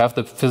if we have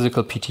the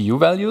physical PTU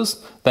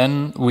values,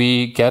 then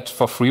we get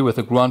for free with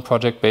the Gruan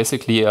project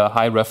basically a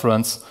high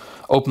reference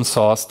open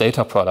source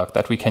data product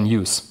that we can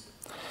use.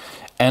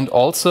 And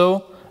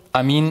also,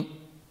 I mean,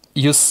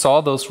 you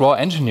saw those raw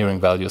engineering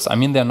values. I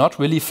mean, they're not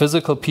really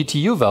physical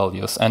PTU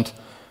values. And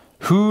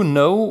who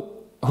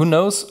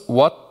knows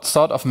what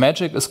sort of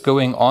magic is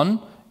going on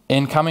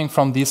in coming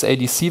from these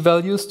ADC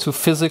values to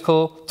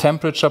physical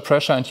temperature,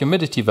 pressure, and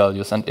humidity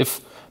values, and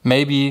if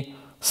maybe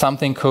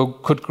something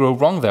could go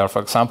wrong there,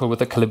 for example, with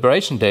the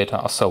calibration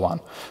data or so on.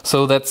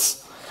 So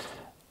that's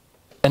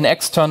an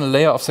external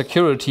layer of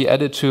security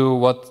added to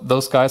what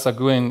those guys are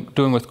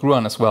doing with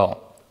Gruan as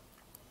well.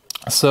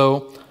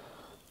 So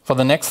for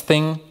the next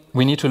thing,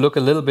 we need to look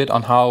a little bit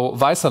on how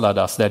Vaisala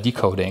does their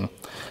decoding.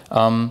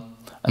 And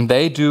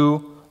they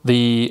do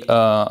the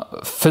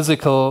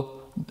physical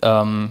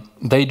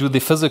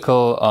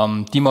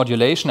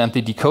demodulation and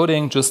the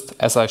decoding, just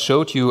as I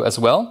showed you as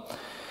well.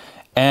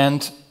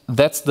 And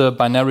that's the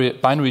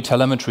binary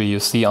telemetry you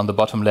see on the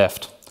bottom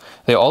left.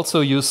 They also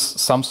use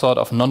some sort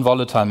of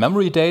non-volatile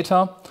memory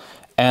data,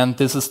 and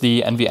this is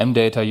the NVM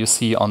data you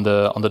see on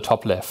the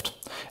top left.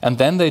 And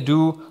then they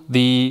do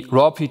the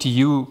raw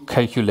PTU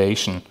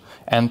calculation,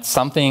 and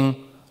something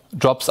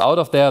drops out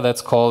of there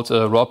that's called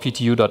a raw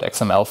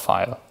PTU.xml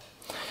file.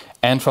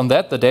 And from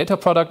that, the data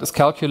product is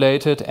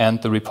calculated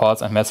and the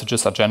reports and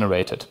messages are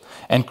generated.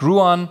 And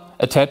Gruan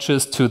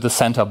attaches to the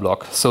center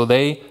block, so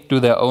they do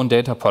their own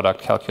data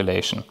product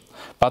calculation.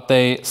 But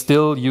they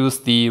still use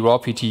the raw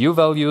PTU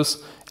values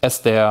as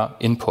their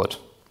input.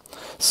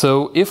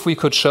 So if we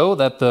could show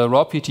that the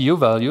raw PTU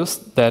values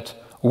that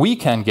we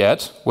can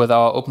get with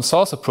our open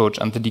source approach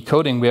and the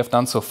decoding we have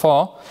done so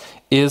far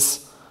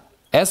is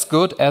as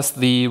good as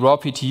the raw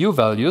PTU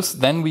values,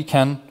 then we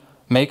can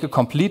make a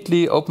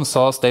completely open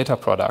source data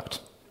product.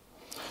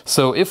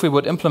 So if we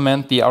would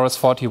implement the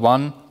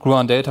RS-41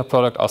 Gruan data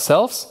product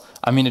ourselves,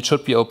 I mean, it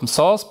should be open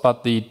source,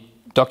 but the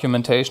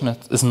documentation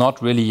is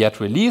not really yet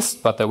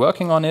released, but they're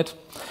working on it.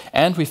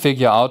 And we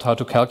figure out how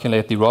to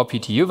calculate the raw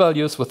PTU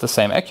values with the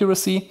same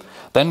accuracy,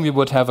 then we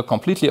would have a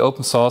completely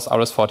open source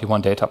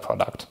RS-41 data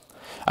product.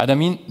 And I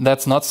mean,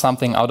 that's not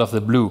something out of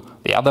the blue.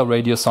 The other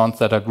radiosondes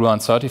that are Gruan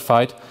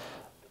certified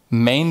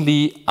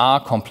mainly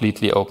are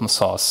completely open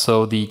source.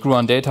 So the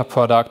Gruan data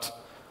product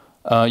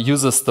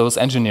uses those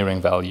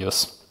engineering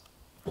values.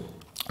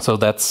 So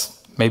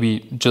that's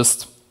maybe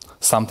just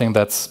something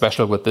that's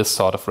special with this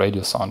sort of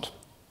radiosonde.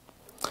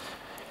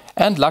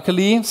 And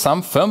luckily,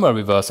 some firmware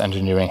reverse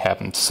engineering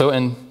happened. So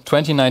in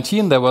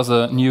 2019, there was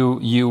a new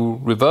EU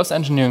reverse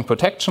engineering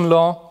protection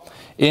law.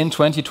 In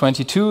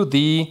 2022,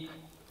 the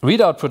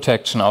readout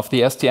protection of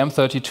the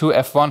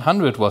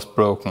STM32F100 was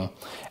broken.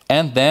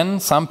 And then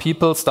some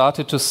people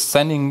started to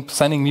sending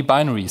me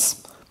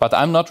binaries. But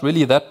I'm not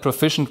really that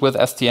proficient with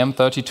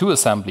STM32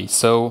 assembly,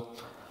 so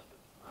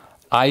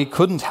I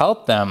couldn't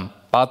help them.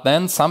 But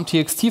then some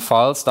TXT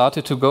files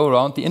started to go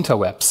around the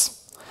interwebs.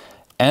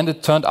 And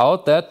it turned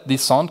out that the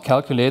sonde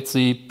calculates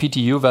the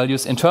PTU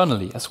values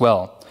internally as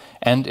well.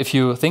 And if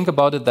you think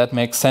about it, that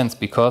makes sense,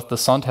 because the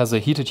sonde has a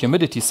heated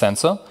humidity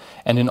sensor,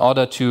 and in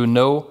order to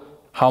know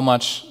how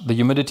much the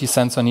humidity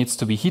sensor needs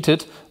to be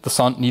heated, the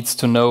sonde needs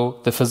to know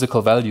the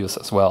physical values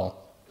as well.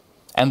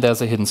 And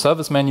there's a hidden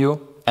service menu,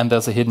 and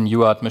there's a hidden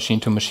UART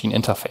machine-to-machine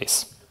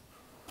interface.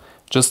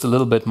 Just a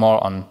little bit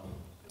more on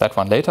that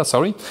one later,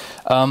 sorry.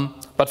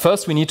 But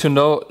first we need to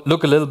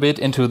look a little bit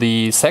into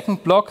the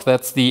second block,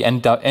 that's the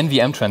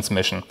NVM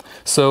transmission.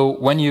 So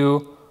when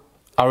you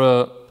are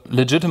a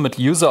legitimate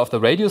user of the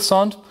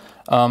radiosonde,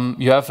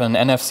 you have an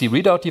NFC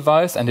readout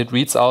device, and it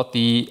reads out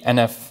the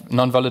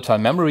non-volatile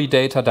memory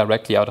data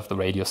directly out of the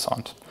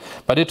radiosonde.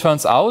 But it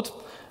turns out,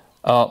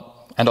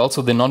 and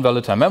also the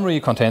non-volatile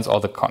memory contains all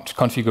the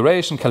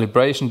configuration,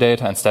 calibration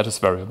data, and status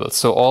variables.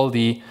 So all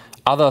the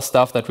other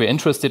stuff that we're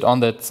interested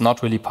on that's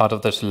not really part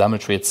of the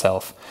telemetry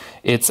itself.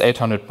 It's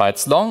 800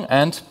 bytes long,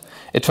 and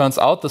it turns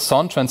out the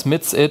sonde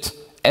transmits it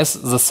as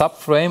the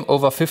subframe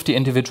over 50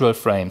 individual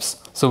frames.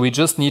 So we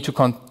just need to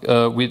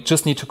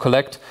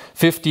collect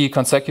 50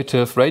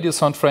 consecutive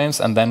radiosonde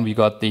frames, and then we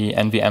got the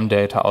NVM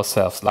data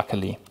ourselves,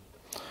 luckily.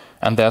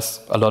 And there's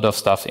a lot of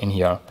stuff in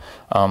here.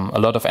 A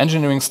lot of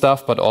engineering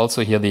stuff, but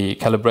also here the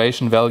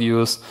calibration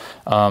values,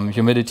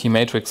 humidity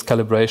matrix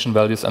calibration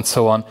values, and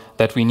so on,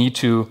 that we need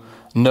to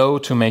know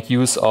to make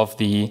use of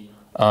the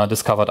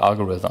discovered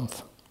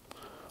algorithms.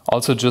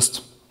 Also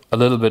just a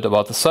little bit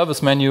about the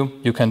service menu.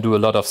 You can do a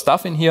lot of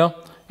stuff in here,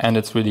 and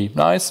it's really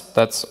nice.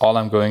 That's all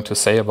I'm going to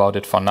say about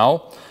it for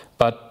now.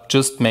 But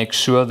just make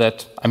sure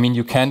that, I mean,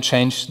 you can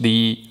change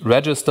the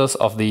registers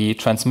of the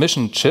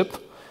transmission chip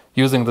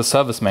using the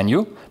service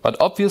menu, but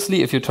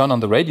obviously if you turn on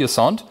the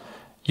Radiosonde,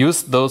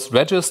 use those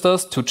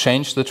registers to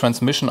change the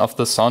transmission of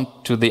the sound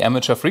to the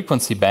amateur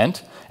frequency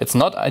band. It's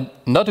not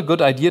a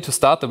good idea to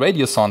start the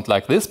Radiosonde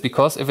like this,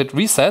 because if it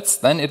resets,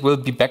 then it will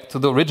be back to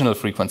the original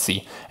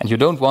frequency, and you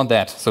don't want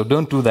that, so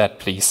don't do that,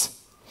 please.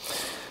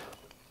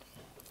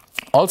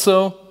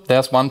 Also,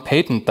 there's one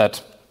patent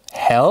that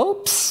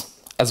helps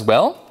as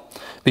well,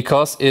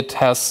 because it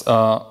has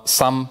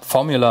some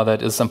formula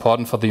that is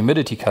important for the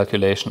humidity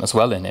calculation as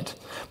well in it.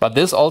 But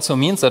this also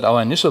means that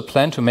our initial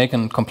plan to make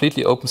a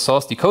completely open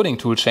source decoding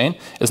toolchain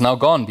is now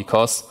gone,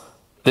 because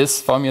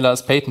this formula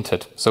is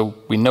patented. So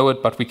we know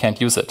it, but we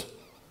can't use it.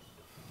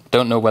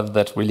 Don't know whether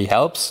that really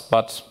helps,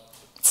 but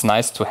it's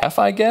nice to have,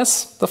 I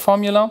guess, the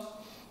formula.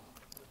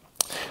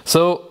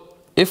 So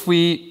if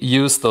we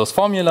use those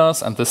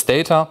formulas and this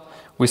data,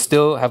 we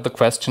still have the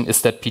question,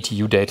 is that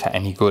PTU data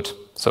any good?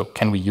 So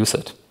can we use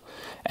it?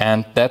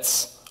 And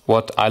that's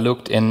what I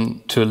looked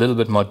into a little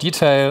bit more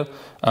detail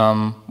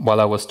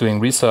while I was doing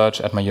research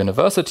at my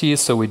university.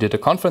 So we did a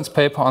conference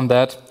paper on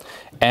that.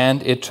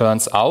 And it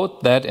turns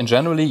out that in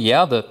generally,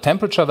 yeah, the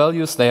temperature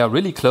values, they are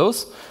really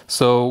close.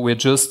 So we're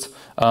just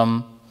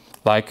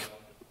like,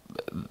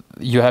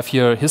 you have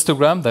here a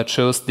histogram that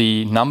shows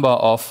the number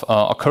of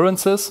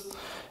occurrences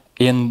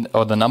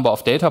or the number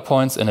of data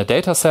points in a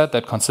data set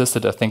that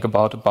consisted, I think,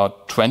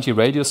 about 20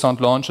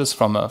 Radiosonde launches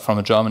from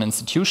a German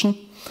institution.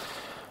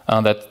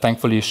 That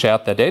thankfully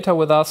shared their data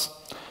with us,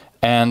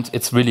 and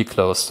it's really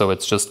close, so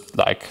it's just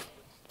like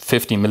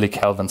 50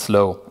 millikelvins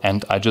low.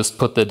 And I just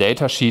put the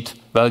data sheet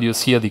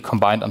values here, the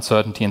combined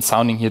uncertainty and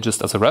sounding here,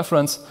 just as a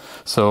reference.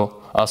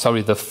 So,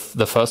 sorry, the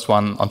first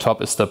one on top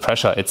is the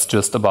pressure. It's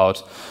just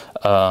about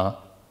 0.05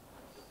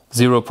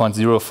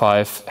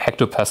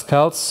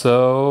 hectopascals,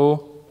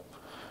 so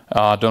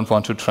I don't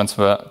want to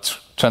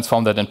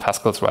transform that in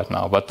pascals right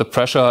now, but the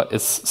pressure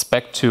is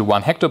spec'd to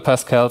 1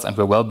 hectopascals, and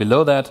we're well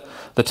below that.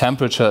 The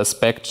temperature is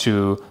spec'd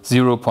to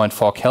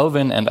 0.4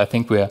 Kelvin, and I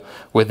think we're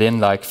within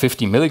like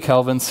 50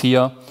 millikelvins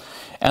here.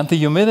 And the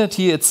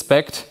humidity is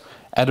spec'd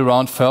at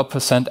around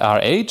 4%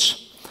 RH.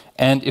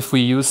 And if we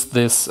use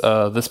this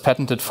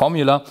patented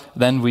formula,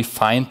 then we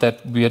find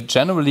that we are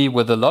generally,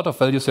 with a lot of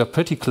values, we are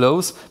pretty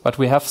close, but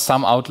we have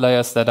some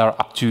outliers that are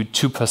up to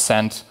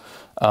 2%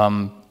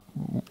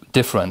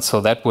 difference.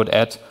 So that would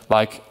add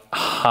like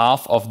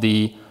half of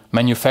the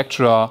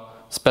manufacturer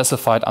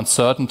specified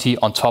uncertainty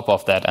on top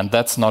of that, and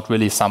that's not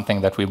really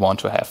something that we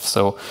want to have.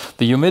 So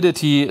the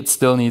humidity, it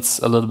still needs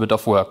a little bit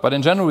of work, but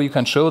in general you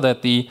can show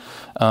that the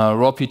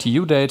raw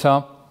PTU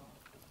data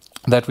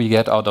that we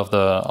get out of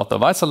the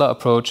Weisseler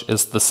approach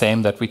is the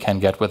same that we can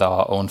get with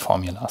our own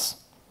formulas.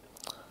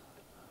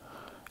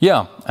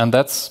 Yeah, and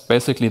that's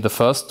basically the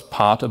first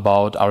part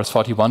about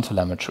RS-41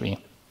 telemetry.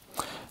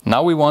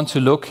 Now we want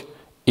to look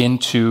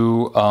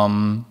into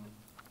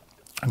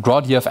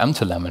raw DFM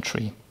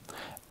telemetry.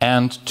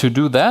 And to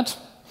do that,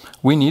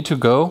 we need to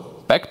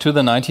go back to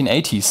the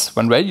 1980s,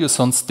 when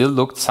Radiosonde still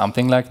looked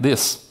something like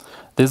this.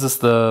 This is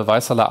the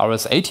Weisseler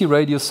RS-80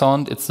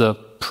 Radiosonde. It's the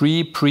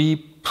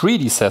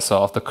predecessor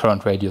of the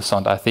current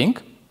Radiosonde, I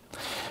think.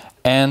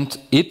 And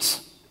it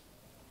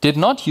did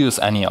not use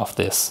any of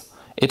this.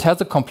 It has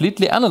a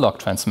completely analog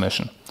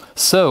transmission.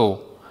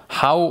 So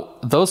how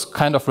those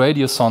kind of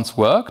Radiosondes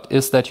worked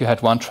is that you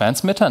had one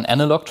transmitter, an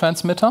analog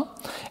transmitter,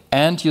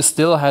 and you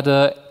still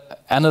had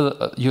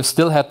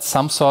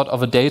some sort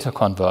of a data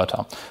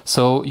converter.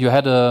 So you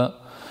had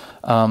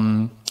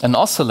an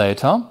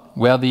oscillator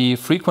where the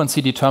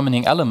frequency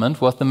determining element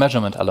was the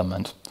measurement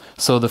element.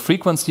 So the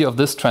frequency of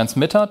this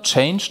transmitter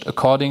changed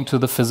according to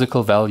the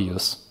physical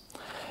values.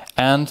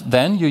 And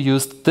then you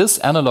used this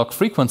analog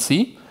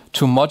frequency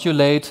to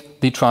modulate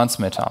the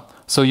transmitter.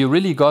 So you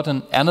really got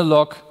an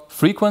analog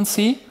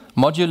frequency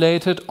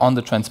modulated on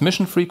the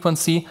transmission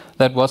frequency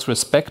that was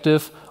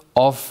respective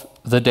of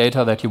the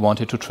data that you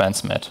wanted to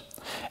transmit.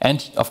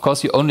 And of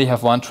course you only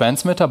have one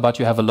transmitter, but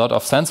you have a lot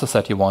of sensors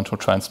that you want to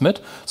transmit,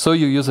 so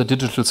you use a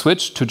digital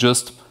switch to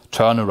just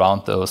turn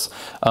around those.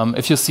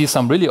 If you see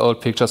some really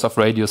old pictures of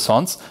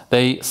Radiosondes,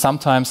 they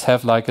sometimes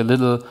have like a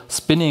little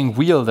spinning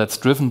wheel that's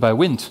driven by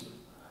wind.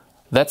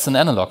 That's an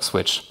analog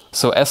switch.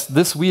 So as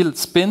this wheel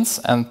spins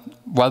and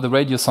while the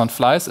Radiosonde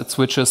flies, it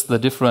switches the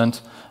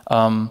different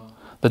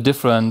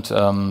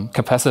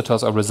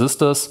capacitors or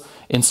resistors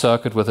in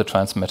circuit with the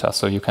transmitter.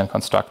 So you can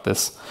construct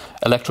this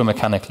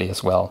electromechanically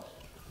as well.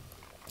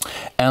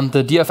 And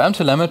the DFM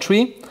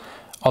telemetry,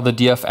 or the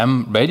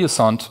DFM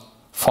Radiosonde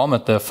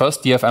format, the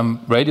first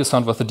DFM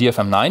Radiosonde was the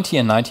DFM 90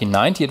 in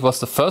 1990. It was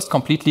the first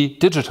completely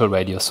digital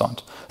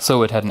Radiosonde.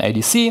 So it had an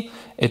ADC,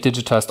 it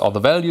digitized all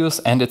the values,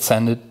 and it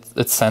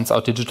sends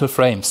out digital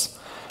frames.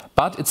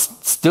 But it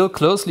still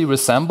closely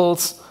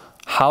resembles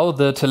how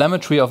the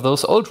telemetry of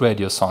those old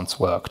Radiosondes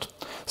worked.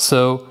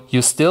 So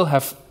you still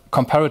have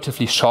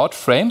comparatively short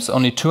frames,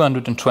 only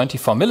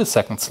 224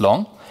 milliseconds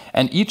long,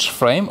 and each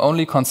frame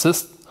only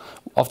consists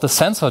of the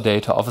sensor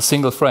data of a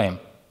single frame.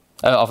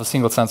 of a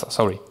single sensor,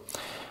 sorry.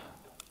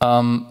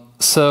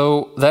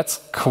 So that's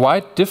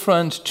quite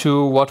different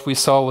to what we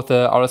saw with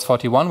the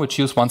RS-41, which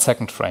used 1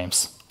 second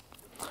frames.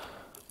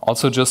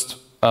 Also just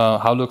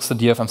how looks the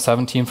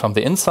DFM17 from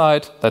the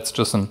inside. That's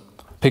just a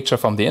picture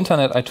from the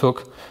internet I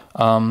took.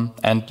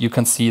 And you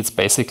can see it's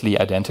basically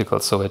identical.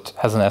 So it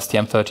has an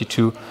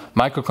STM32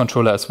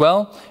 microcontroller as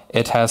well.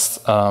 It has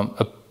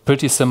a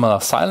pretty similar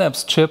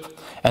Scilabs chip.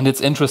 And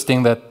it's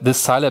interesting that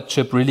this Scilab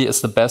chip really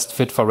is the best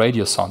fit for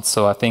Radiosondes.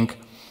 So I think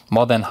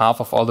more than half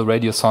of all the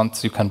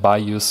Radiosondes you can buy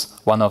use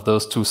one of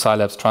those 2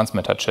 Scilabs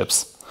transmitter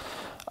chips.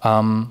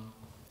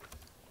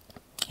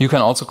 You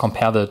can also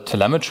compare the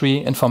telemetry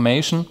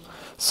information.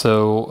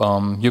 So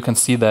you can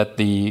see that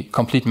the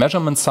complete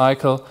measurement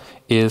cycle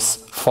is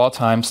 4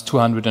 times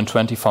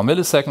 224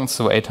 milliseconds,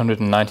 so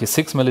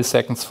 896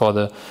 milliseconds for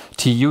the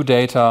TU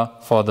data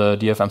for the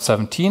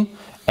DFM17.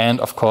 And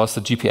of course,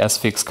 the GPS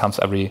fix comes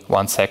every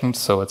 1 second,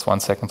 so it's 1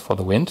 second for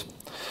the wind.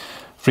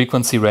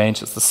 Frequency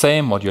range is the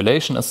same,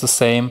 modulation is the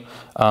same.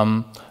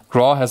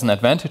 GRAW has an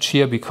advantage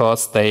here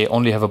because they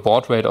only have a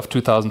baud rate of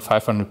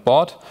 2500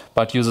 baud,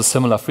 but use a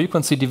similar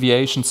frequency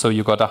deviation, so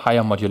you got a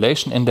higher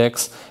modulation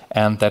index,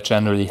 and that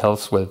generally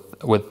helps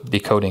with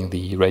decoding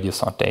the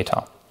Radiosonde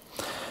data.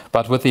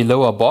 But with the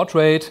lower baud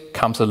rate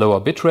comes a lower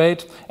bit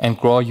rate, and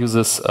GRAW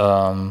uses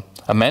a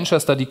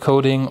Manchester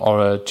decoding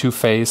or a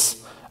two-state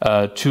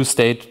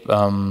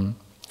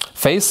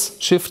phase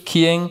shift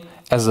keying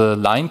as a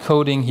line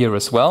coding here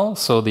as well.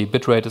 So the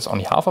bit rate is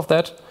only half of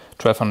that,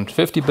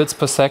 1250 bits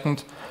per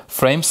second.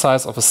 Frame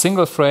size of a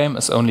single frame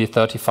is only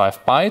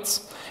 35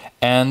 bytes,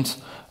 and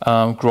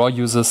GRAW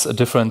uses a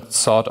different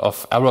sort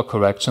of error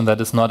correction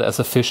that is not as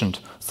efficient.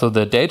 So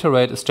the data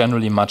rate is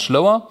generally much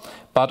lower,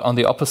 but on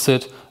the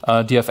opposite,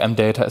 DFM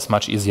data is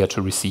much easier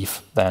to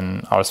receive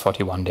than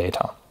RS-41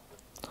 data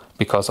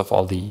because of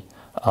all the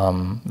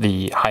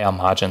higher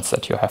margins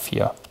that you have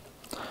here.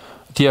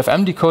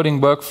 DFM decoding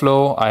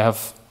workflow, I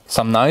have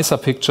some nicer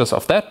pictures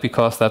of that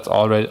because that's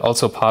already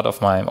also part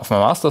of my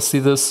master's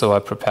thesis, so I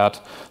prepared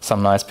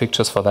some nice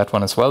pictures for that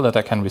one as well that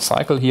I can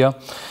recycle here.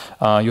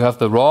 You have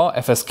the raw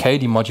FSK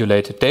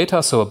demodulated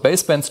data, so a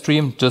baseband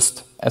stream,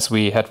 just as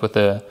we had with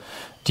the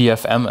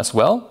DFM as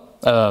well,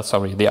 the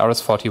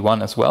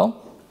RS-41 as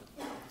well.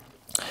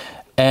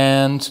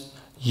 And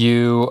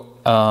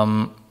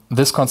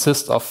this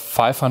consists of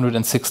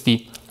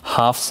 560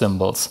 half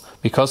symbols.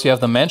 Because you have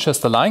the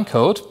Manchester line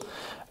code,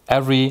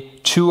 every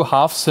 2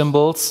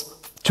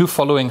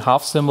 following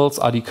half symbols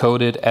are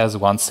decoded as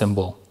 1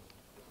 symbol.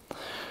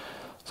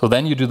 So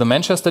then you do the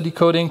Manchester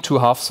decoding, 2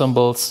 half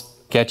symbols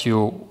gives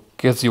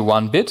you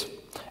 1 bit,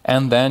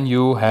 and then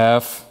you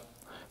have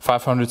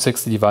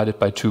 560 divided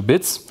by 2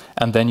 bits,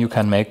 and then you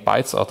can make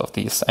bytes out of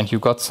these. And you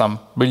got some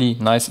really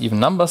nice even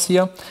numbers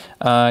here.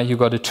 You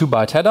got a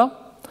 2-byte header,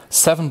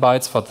 7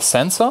 bytes for the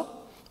sensor,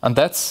 and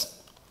that's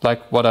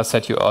like what I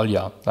said to you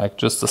earlier, like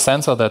just the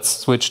sensor that's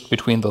switched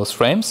between those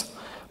frames.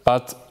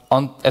 But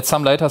at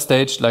some later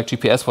stage, like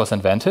GPS was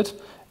invented,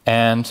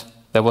 and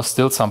there was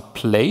still some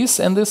space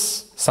in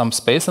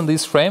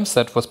these frames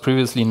that was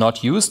previously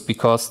not used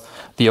because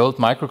the old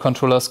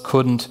microcontrollers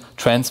couldn't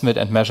transmit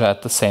and measure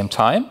at the same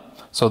time.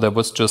 So there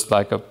was just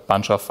like a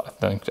bunch of,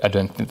 I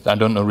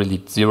don't know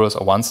really, zeros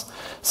or ones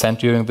sent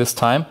during this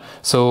time.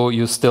 So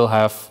you still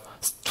have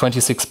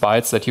 26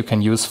 bytes that you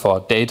can use for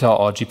data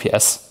or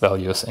GPS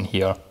values in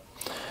here.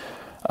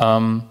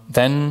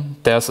 Then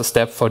there's a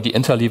step for the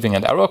interleaving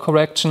and error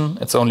correction.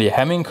 It's only a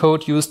Hamming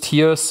code used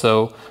here,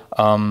 so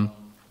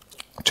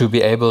to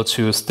be able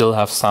to still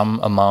have some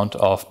amount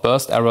of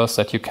burst errors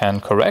that you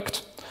can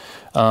correct,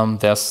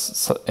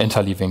 there's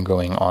interleaving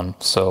going on.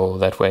 So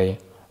that way,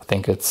 I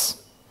think it's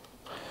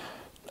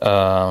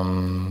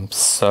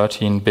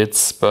 13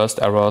 bits burst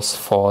errors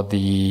for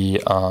the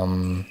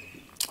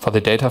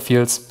data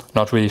fields.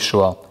 Not really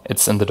sure.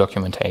 It's in the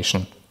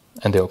documentation,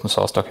 in the open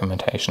source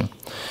documentation.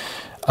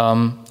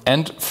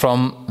 And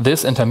from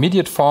this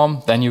intermediate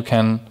form, then you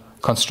can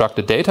construct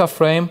a data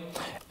frame.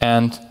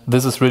 And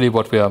this is really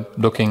what we are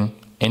looking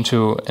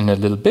into in a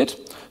little bit.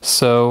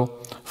 So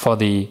from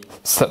the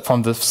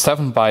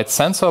 7-byte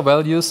sensor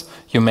values,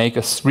 you make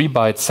a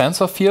 3-byte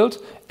sensor field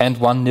and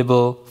 1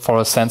 nibble for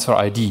a sensor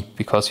ID,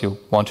 because you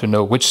want to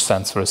know which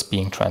sensor is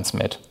being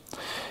transmitted.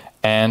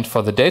 And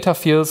for the data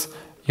fields,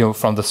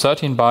 from the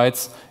 13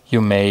 bytes, you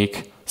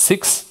make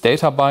 6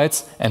 data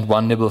bytes and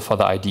 1 nibble for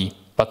the ID.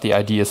 But the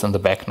ID is in the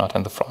back, not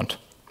in the front.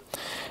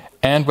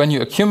 And when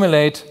you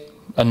accumulate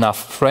enough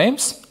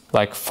frames,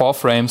 like 4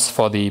 frames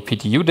for the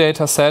PTU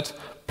data set,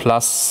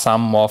 plus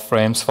some more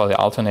frames for the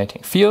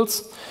alternating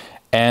fields,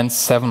 and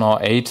 7 or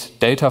 8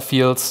 data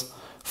fields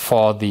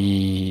for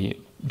the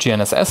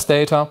GNSS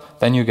data,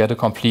 then you get a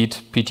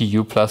complete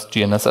PTU plus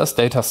GNSS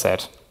data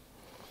set.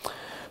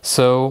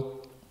 So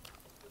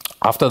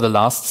after the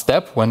last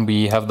step, when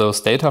we have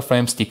those data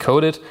frames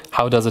decoded,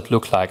 how does it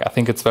look like? I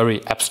think it's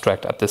very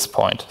abstract at this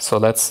point. So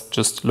let's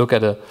just look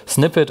at a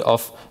snippet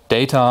of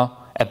data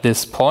at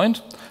this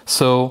point.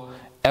 So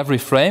every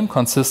frame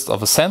consists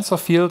of a sensor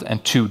field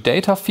and 2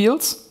 data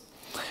fields.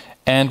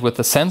 And with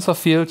the sensor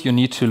field, you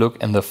need to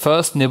look in the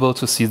first nibble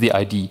to see the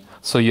ID.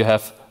 So you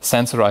have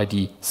sensor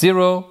ID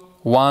 0,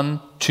 1,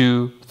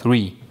 2,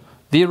 3,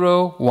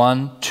 0,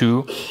 1,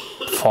 2,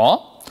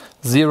 4,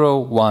 0,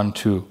 1,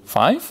 2,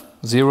 5,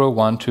 0,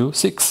 1, 2,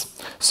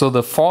 6. So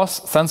the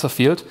fourth sensor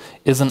field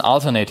is an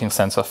alternating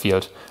sensor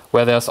field,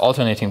 where there's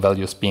alternating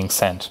values being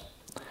sent.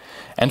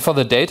 And for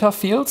the data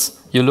fields,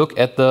 you look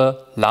at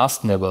the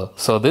last nibble.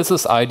 So this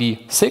is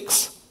ID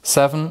 6,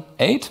 7,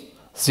 8,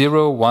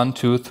 0, 1,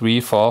 2,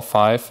 3, 4,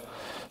 5,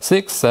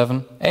 6,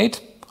 7,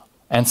 8,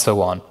 and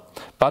so on.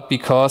 But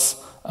because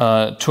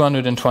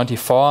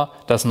 224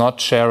 does not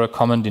share a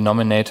common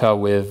denominator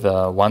with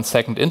 1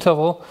 second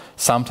interval,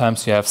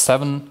 sometimes you have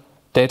 7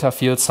 data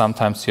fields,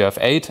 sometimes you have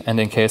 8, and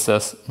in case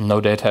there's no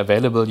data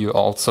available, you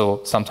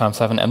also sometimes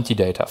have an empty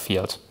data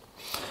field.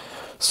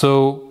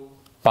 So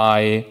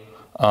by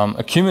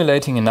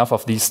accumulating enough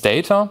of these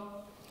data,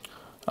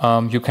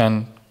 you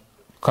can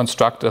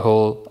construct a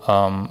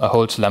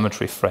whole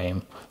telemetry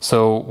frame.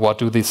 So what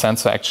do these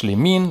sensors actually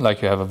mean?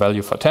 Like you have a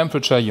value for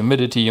temperature,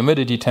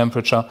 humidity,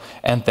 temperature,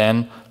 and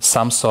then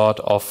some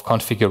sort of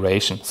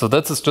configuration. So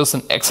that is just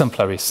an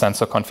exemplary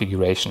sensor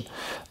configuration.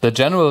 The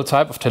general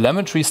type of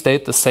telemetry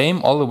stayed the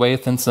same all the way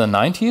since the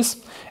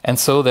 90s, and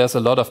so there's a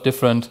lot of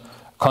different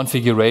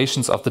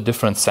configurations of the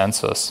different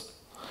sensors.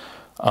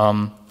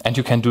 And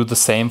you can do the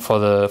same for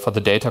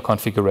the data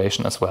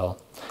configuration as well.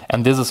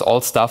 And this is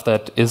all stuff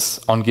that is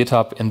on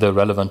GitHub in the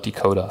relevant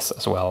decoders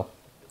as well.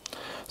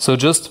 So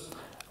just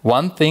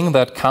one thing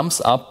that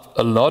comes up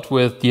a lot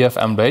with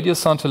DFM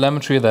Radiosonde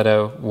telemetry that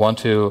I want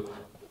to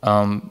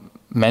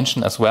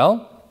mention as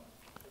well.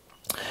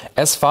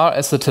 As far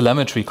as the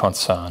telemetry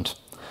concerned,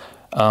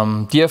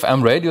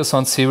 DFM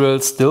Radiosonde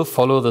serials still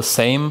follow the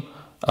same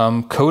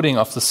coding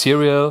of the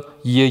serial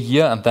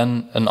year, and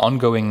then an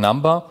ongoing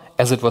number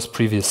as it was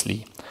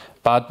previously.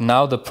 But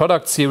now the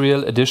product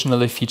serial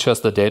additionally features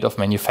the date of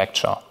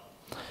manufacture.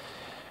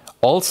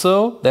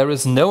 Also, there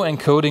is no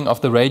encoding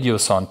of the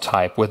radiosonde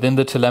type within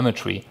the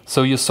telemetry.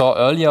 So you saw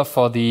earlier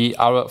for the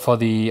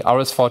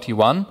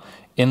RS-41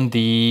 in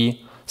the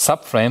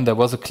subframe, there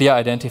was a clear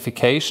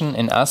identification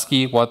in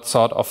ASCII what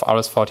sort of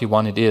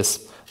RS-41 it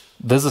is.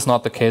 This is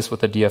not the case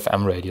with the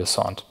DFM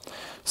radiosonde.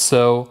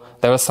 So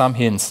there are some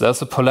hints.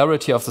 There's a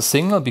polarity of the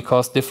signal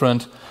because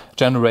different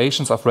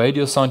generations of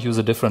radiosonde use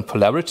a different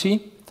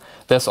polarity.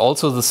 There's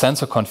also the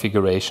sensor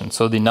configuration,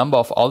 so the number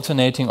of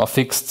alternating or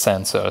fixed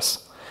sensors.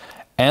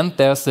 And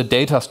there's the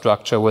data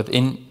structure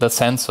within the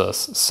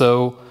sensors.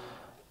 So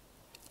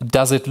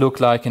does it look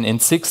like an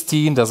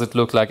int16? Does it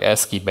look like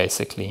ASCII,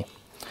 basically?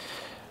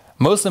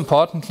 Most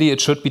importantly,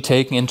 it should be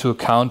taken into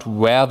account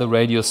where the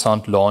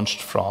radiosonde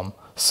launched from.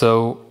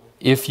 So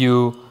if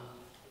you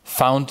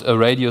found a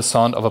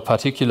radiosonde of a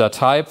particular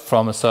type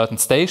from a certain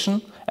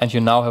station, and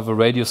you now have a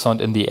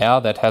radiosonde in the air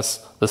that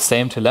has the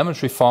same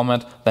telemetry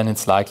format, then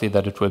it's likely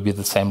that it will be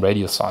the same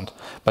radiosonde.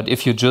 But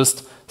if you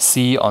just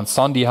see on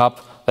SondeHub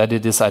that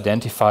it is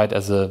identified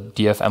as a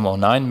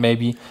DFM09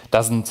 maybe,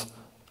 doesn't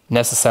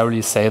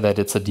necessarily say that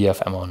it's a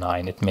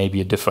DFM09. It may be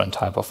a different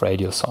type of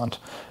radiosonde,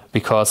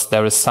 because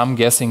there is some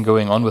guessing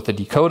going on with the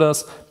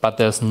decoders, but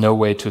there's no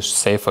way to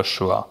say for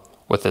sure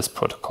with this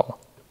protocol.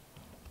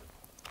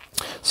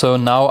 So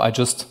now I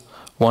just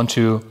want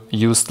to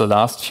use the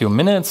last few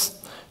minutes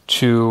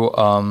to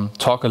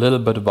talk a little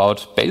bit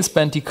about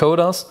baseband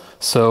decoders.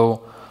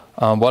 So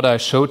what I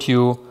showed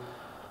you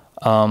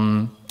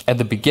at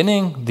the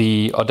beginning,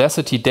 the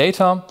Audacity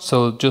data,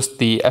 so just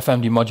the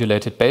FM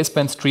demodulated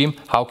baseband stream,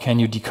 how can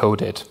you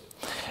decode it?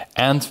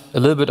 And a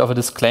little bit of a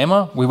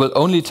disclaimer, we will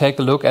only take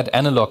a look at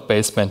analog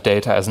baseband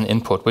data as an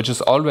input, which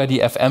is already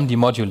FM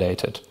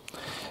demodulated.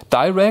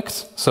 Direct,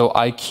 so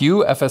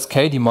IQ,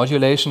 FSK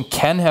demodulation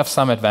can have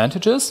some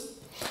advantages,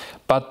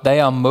 but they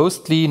are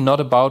mostly not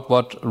about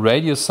what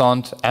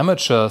radiosonde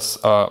amateurs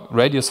or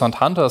radiosonde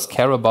hunters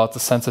care about, the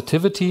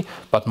sensitivity,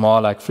 but more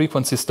like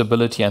frequency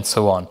stability and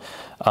so on.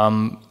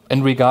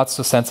 In regards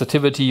to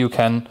sensitivity, you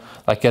can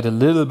get a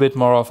little bit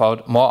more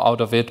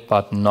out of it,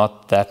 but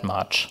not that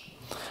much.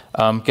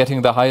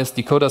 Getting the highest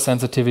decoder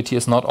sensitivity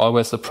is not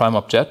always the prime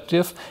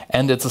objective,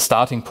 and it's a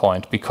starting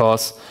point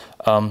because,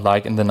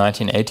 like in the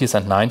 1980s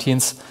and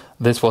 90s,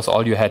 this was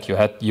all you had. You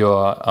had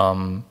your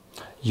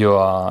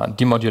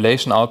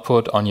demodulation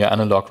output on your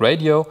analog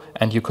radio,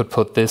 and you could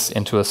put this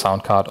into a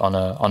sound card on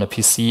a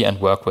PC and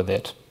work with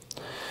it.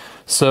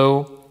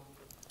 So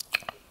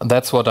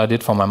that's what I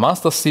did for my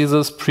master's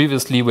thesis.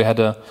 Previously, we had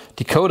a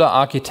decoder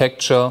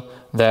architecture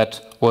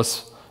that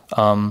was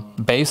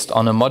based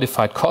on a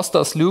modified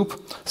Costas loop.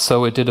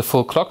 So it did a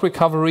full clock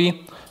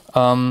recovery.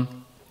 And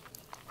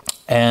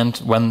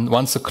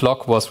once the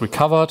clock was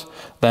recovered,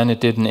 then it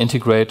did an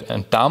integrate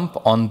and dump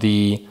on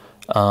the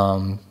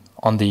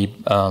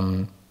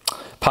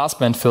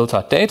passband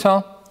filtered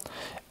data.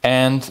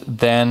 And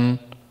then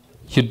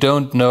you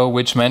don't know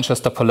which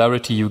Manchester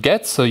polarity you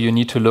get, so you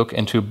need to look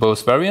into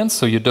both variants.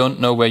 So you don't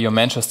know where your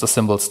Manchester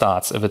symbol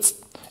starts,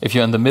 if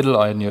you're in the middle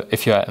or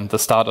if you're in the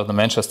start of the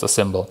Manchester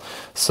symbol.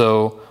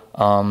 So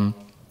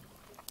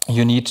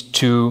you need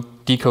to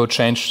decode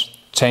change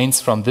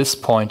chains from this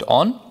point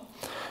on.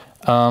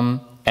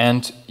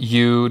 And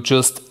you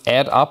just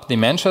add up the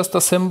Manchester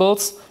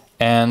symbols,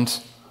 and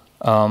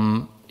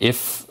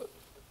if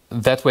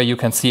that way you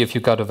can see if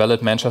you got a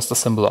valid Manchester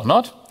symbol or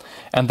not.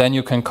 And then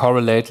you can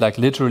correlate like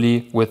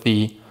literally with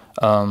the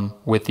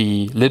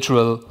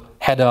literal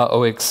header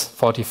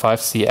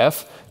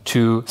OX45CF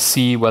to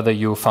see whether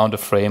you found a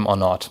frame or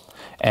not.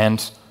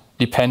 And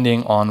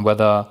depending on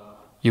whether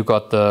you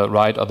got the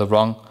right or the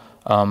wrong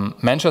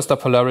Manchester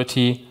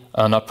polarity,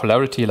 not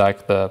polarity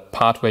like the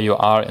part where you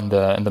are in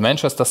the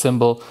Manchester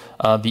symbol,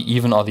 the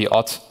even or the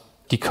odd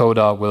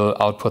decoder will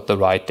output the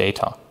right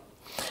data.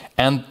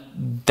 And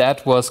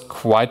that was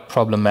quite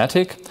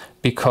problematic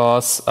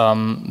because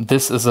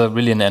this is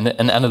really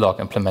an analog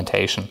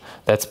implementation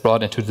that's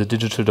brought into the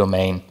digital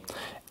domain.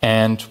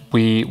 And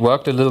we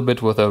worked a little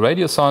bit with the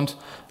Radiosonde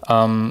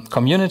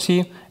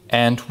community,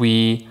 and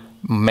we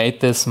made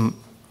this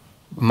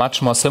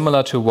much more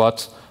similar to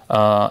what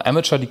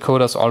amateur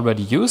decoders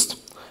already used.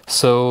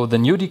 So the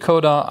new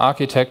decoder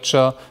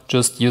architecture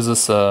just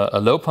uses a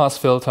low-pass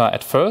filter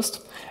at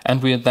first,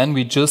 and then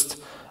we just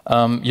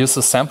use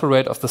the sample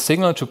rate of the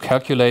signal to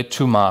calculate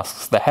two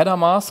masks, the header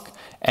mask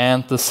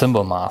and the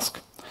symbol mask.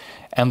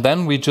 And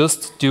then we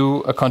just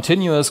do a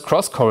continuous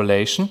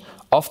cross-correlation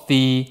of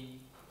the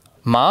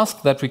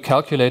mask that we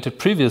calculated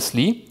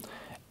previously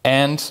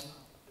and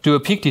do a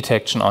peak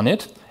detection on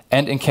it.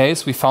 And in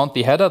case we found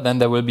the header, then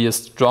there will be a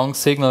strong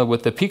signal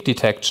with the peak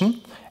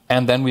detection,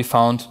 and then we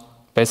found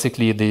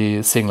basically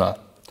the signal.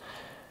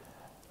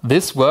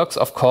 This works,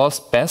 of course,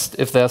 best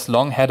if there's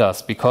long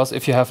headers, because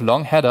if you have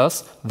long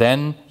headers,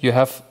 then you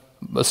have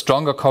a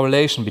stronger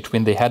correlation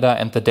between the header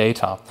and the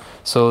data.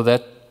 So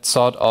that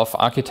sort of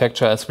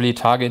architecture is really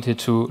targeted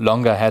to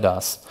longer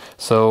headers.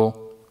 So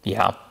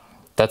yeah,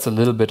 that's a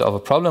little bit of a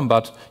problem,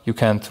 but you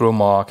can throw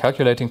more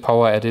calculating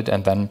power at it,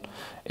 and then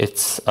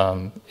it's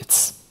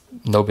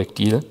no big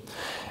deal.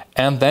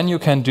 And then you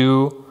can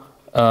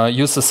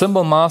use the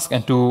symbol mask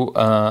and do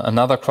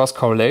another cross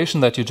correlation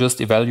that you just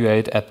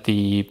evaluate at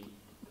the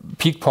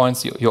peak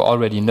points you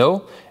already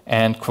know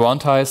and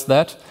quantize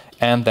that,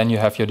 and then you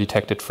have your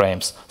detected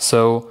frames.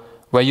 So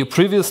where you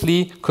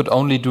previously could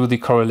only do the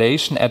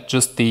correlation at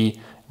just the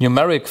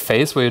numeric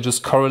phase, where you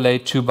just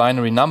correlate two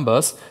binary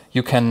numbers,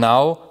 you can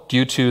now,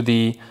 due to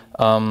the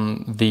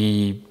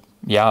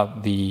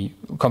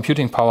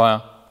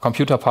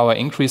computer power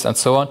increase and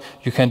so on,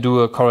 you can do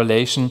a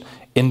correlation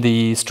in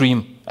the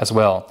stream as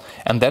well.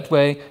 And that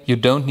way you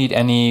don't need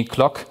any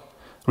clock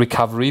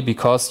recovery,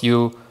 because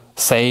you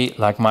say,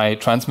 like my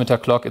transmitter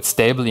clock, it's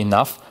stable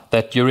enough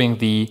that during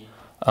the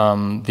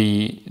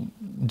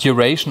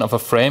duration of a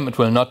frame it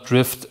will not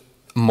drift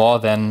more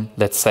than,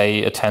 let's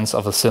say, a tenth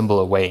of a symbol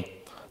away.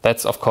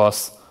 That's of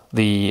course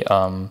the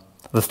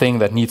thing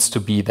that needs to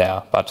be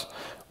there, but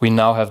we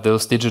now have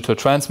those digital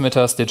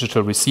transmitters,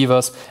 digital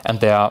receivers, and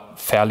they are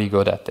fairly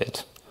good at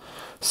it.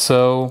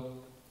 So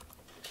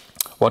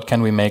what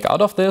can we make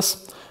out of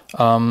this?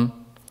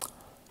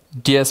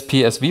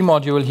 DSP-SV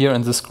module here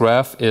in this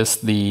graph is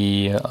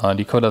the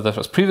decoder that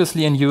was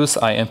previously in use.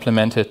 I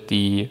implemented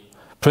the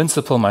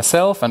principle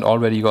myself and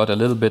already got a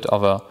little bit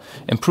of an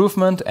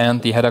improvement,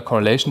 and the header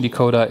correlation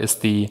decoder is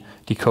the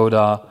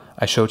decoder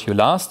I showed you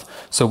last.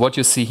 So what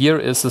you see here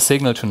is the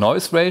signal to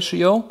noise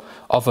ratio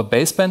of a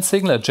baseband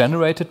signal, a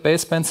generated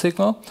baseband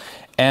signal,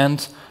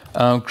 and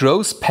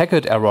gross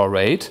packet error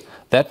rate.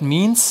 That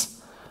means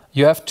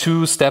you have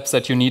two steps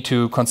that you need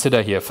to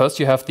consider here. First,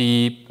 you have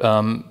the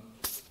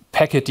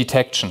packet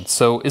detection.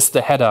 So is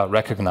the header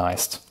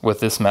recognized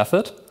with this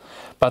method?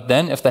 But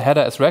then if the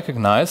header is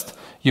recognized,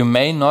 you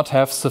may not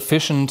have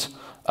sufficient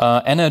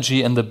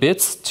energy in the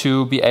bits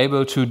to be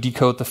able to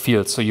decode the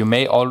field. So you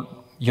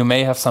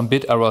may have some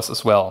bit errors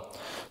as well.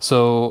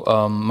 So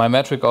my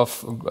metric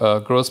of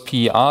gross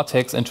PER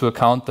takes into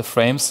account the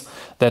frames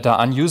that are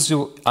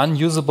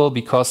unusable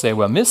because they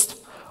were missed,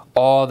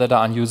 or that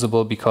are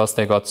unusable because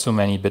they got too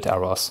many bit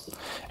errors.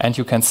 And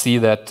you can see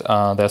that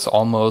there's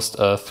almost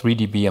a 3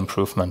 dB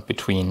improvement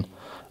between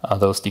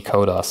those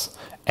decoders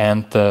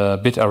and the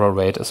bit error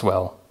rate as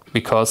well,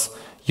 because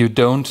you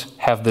don't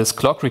have this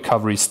clock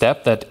recovery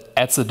step that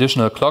adds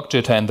additional clock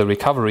jitter in the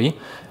recovery,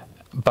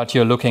 but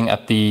you're looking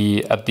at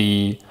the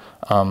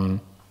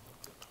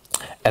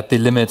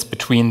limits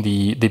between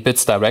the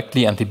bits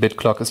directly, and the bit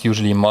clock is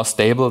usually more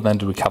stable than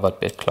the recovered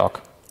bit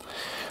clock.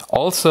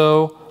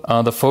 Also,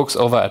 the folks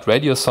over at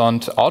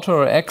Radiosonde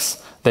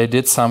AutoRX, they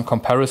did some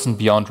comparison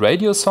beyond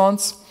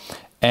radiosondes,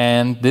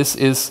 and this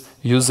is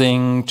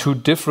using two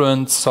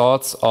different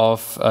sorts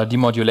of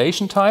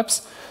demodulation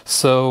types.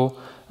 So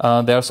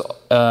there's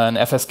an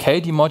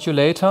FSK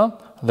demodulator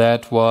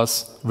that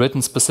was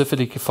written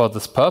specifically for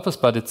this purpose,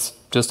 but it's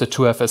just a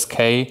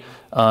 2FSK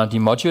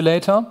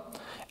demodulator.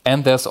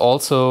 And there's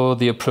also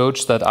the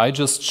approach that I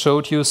just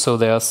showed you. So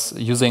there's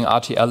using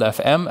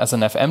RTL-FM as an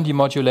FM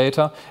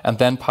demodulator and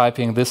then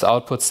piping this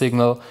output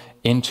signal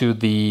into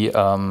the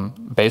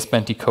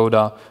baseband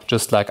decoder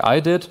just like I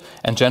did.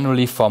 And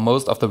generally for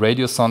most of the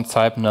Radiosonde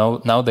type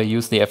now they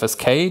use the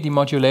FSK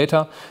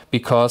demodulator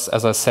because,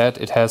 as I said,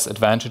 it has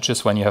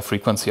advantages when you have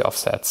frequency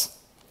offsets.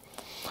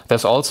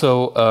 There's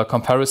also a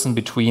comparison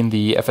between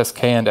the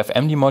FSK and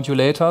FM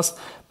demodulators,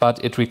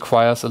 but it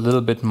requires a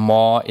little bit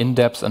more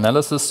in-depth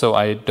analysis, so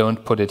I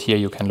don't put it here.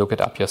 You can look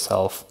it up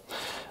yourself.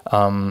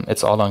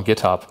 It's all on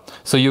GitHub.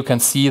 So you can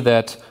see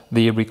that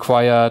the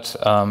required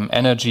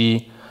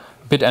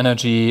bit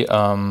energy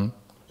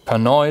per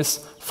noise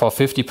for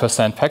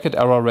 50% packet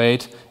error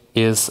rate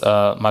is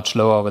much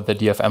lower with the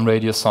DFM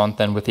Radiosonde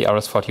than with the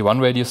RS-41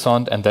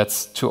 Radiosonde, and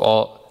that's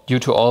due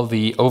to all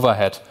the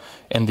overhead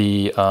in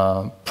the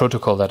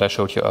protocol that I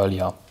showed you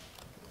earlier.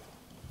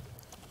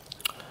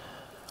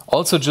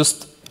 Also,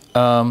 just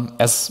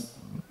as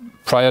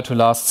prior to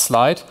last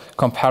slide,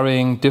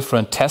 comparing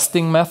different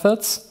testing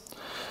methods.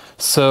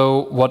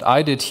 So what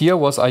I did here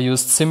was I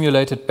used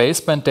simulated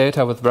baseband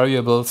data with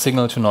variable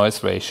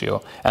signal-to-noise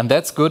ratio. And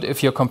that's good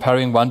if you're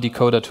comparing one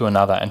decoder to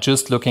another and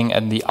just looking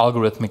at the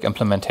algorithmic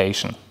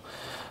implementation.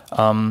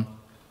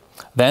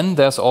 Then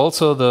there's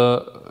also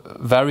the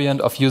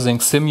variant of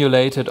using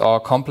simulated or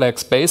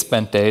complex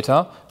baseband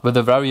data with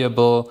a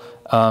variable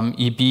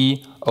EB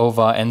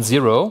over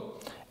N0.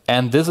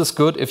 And this is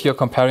good if you're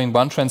comparing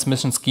one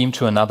transmission scheme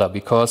to another,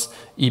 because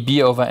EB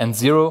over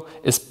N0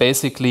 is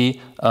basically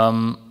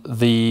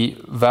the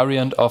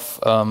variant of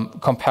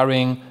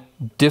comparing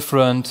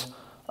different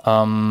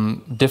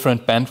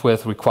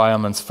bandwidth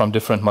requirements from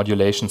different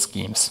modulation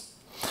schemes.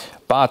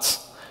 But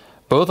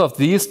both of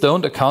these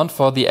don't account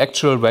for the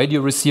actual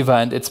radio receiver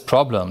and its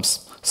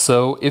problems.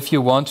 So if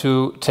you want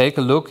to take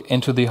a look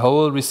into the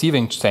whole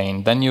receiving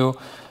chain, then you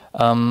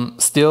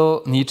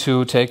still need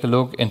to take a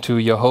look into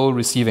your whole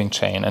receiving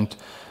chain. And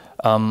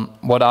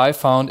what I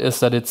found is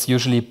that it's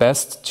usually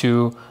best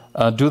to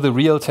do the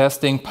real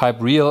testing, pipe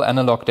real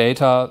analog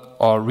data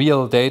or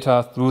real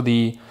data through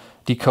the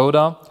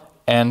decoder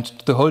and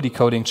the whole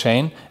decoding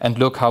chain and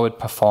look how it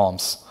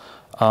performs.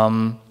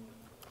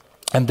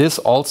 And this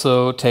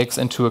also takes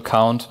into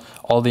account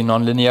all the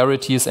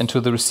nonlinearities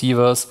into the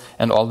receivers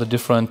and all the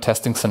different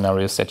testing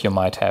scenarios that you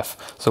might have.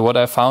 So what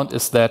I found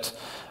is that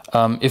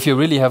if you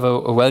really have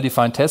a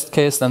well-defined test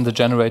case, then the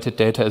generated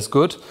data is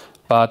good,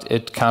 but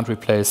it can't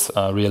replace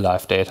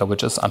real-life data,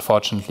 which is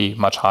unfortunately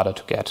much harder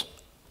to get.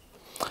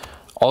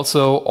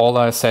 Also, all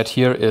I said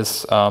here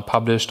is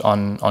published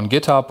on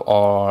GitHub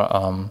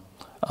or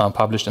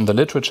published in the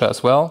literature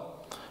as well.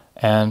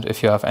 And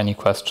if you have any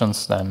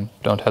questions, then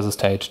don't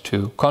hesitate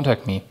to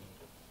contact me.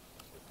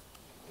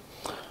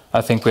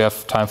 I think we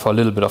have time for a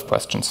little bit of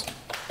questions.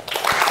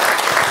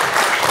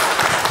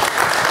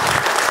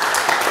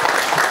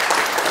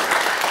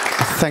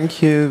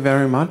 Thank you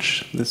very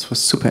much. This was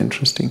super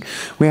interesting.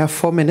 We have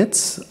 4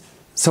 minutes.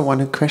 Someone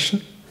a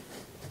question?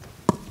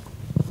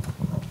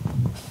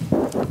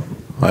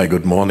 Hi,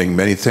 good morning.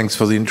 Many thanks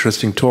for the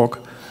interesting talk.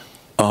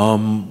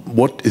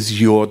 What is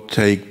your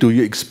take? Do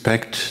you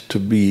expect to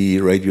be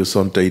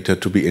Radiosonde data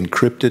to be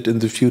encrypted in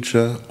the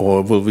future,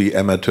 or will we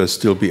amateurs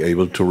still be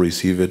able to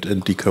receive it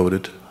and decode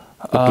it?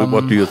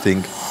 What do you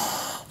think?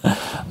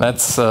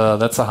 That's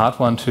a hard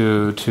one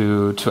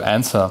to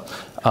answer.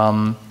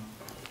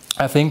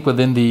 I think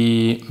within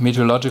the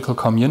meteorological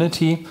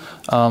community,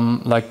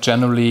 like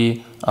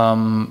generally,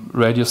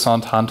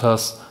 Radiosonde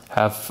hunters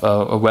have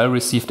a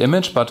well-received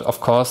image, but of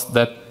course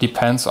that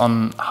depends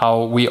on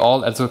how we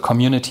all as a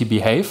community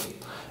behave.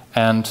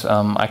 And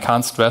I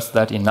can't stress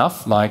that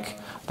enough. Like,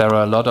 there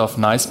are a lot of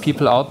nice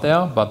people out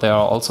there, but there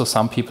are also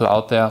some people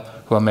out there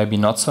who are maybe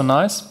not so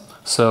nice.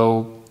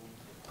 So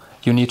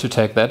you need to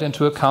take that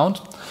into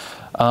account.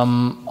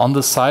 On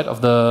the side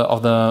of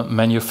the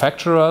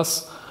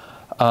manufacturers,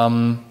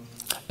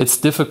 it's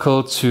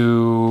difficult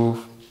to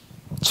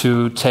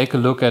take a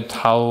look at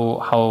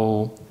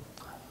how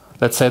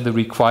let's say the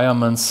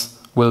requirements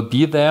will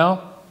be there,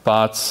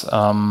 but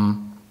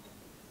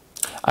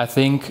I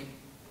think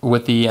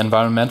with the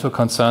environmental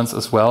concerns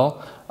as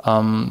well,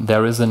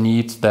 there is a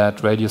need that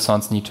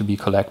radiosondes need to be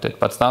collected.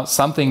 But that's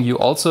something you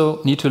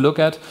also need to look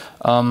at.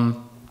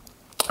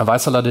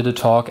 Weissela did a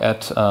talk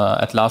at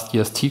last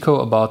year's TICO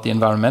about the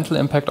environmental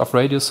impact of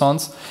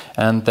radiosondes,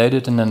 and they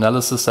did an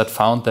analysis that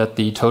found that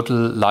the total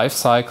life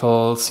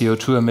cycle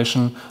CO2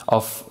 emission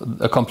of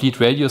a complete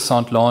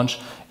radiosonde launch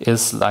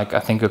is like, I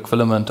think,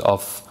 equivalent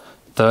of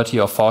 30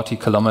 or 40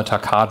 kilometer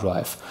car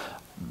drive.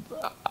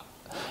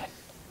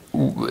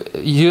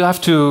 You have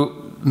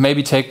to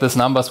maybe take these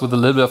numbers with a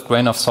little bit of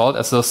grain of salt,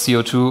 as those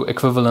CO2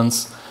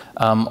 equivalents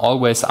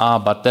always are,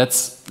 but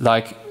that's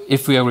like,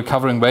 if we are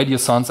recovering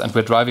radiosondes and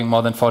we're driving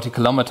more than 40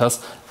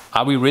 kilometers,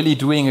 are we really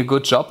doing a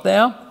good job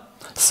there?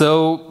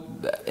 So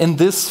in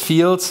this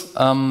field,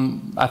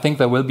 I think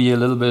there will be a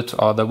little bit,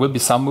 or there will be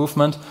some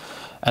movement,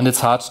 and it's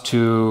hard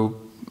to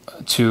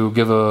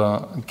give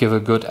a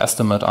good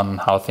estimate on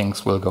how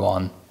things will go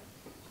on.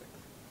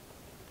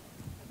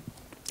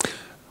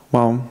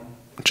 Well,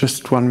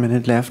 just 1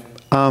 minute left.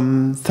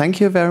 Thank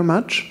you very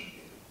much.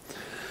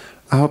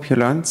 I hope you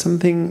learned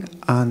something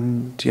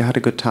and you had a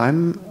good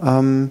time.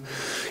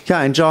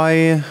 Yeah,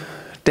 enjoy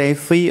day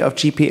 3 of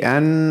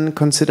GPN.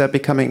 Consider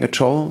becoming a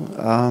troll.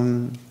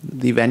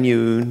 The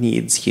venue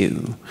needs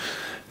you.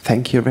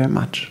 Thank you very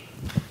much.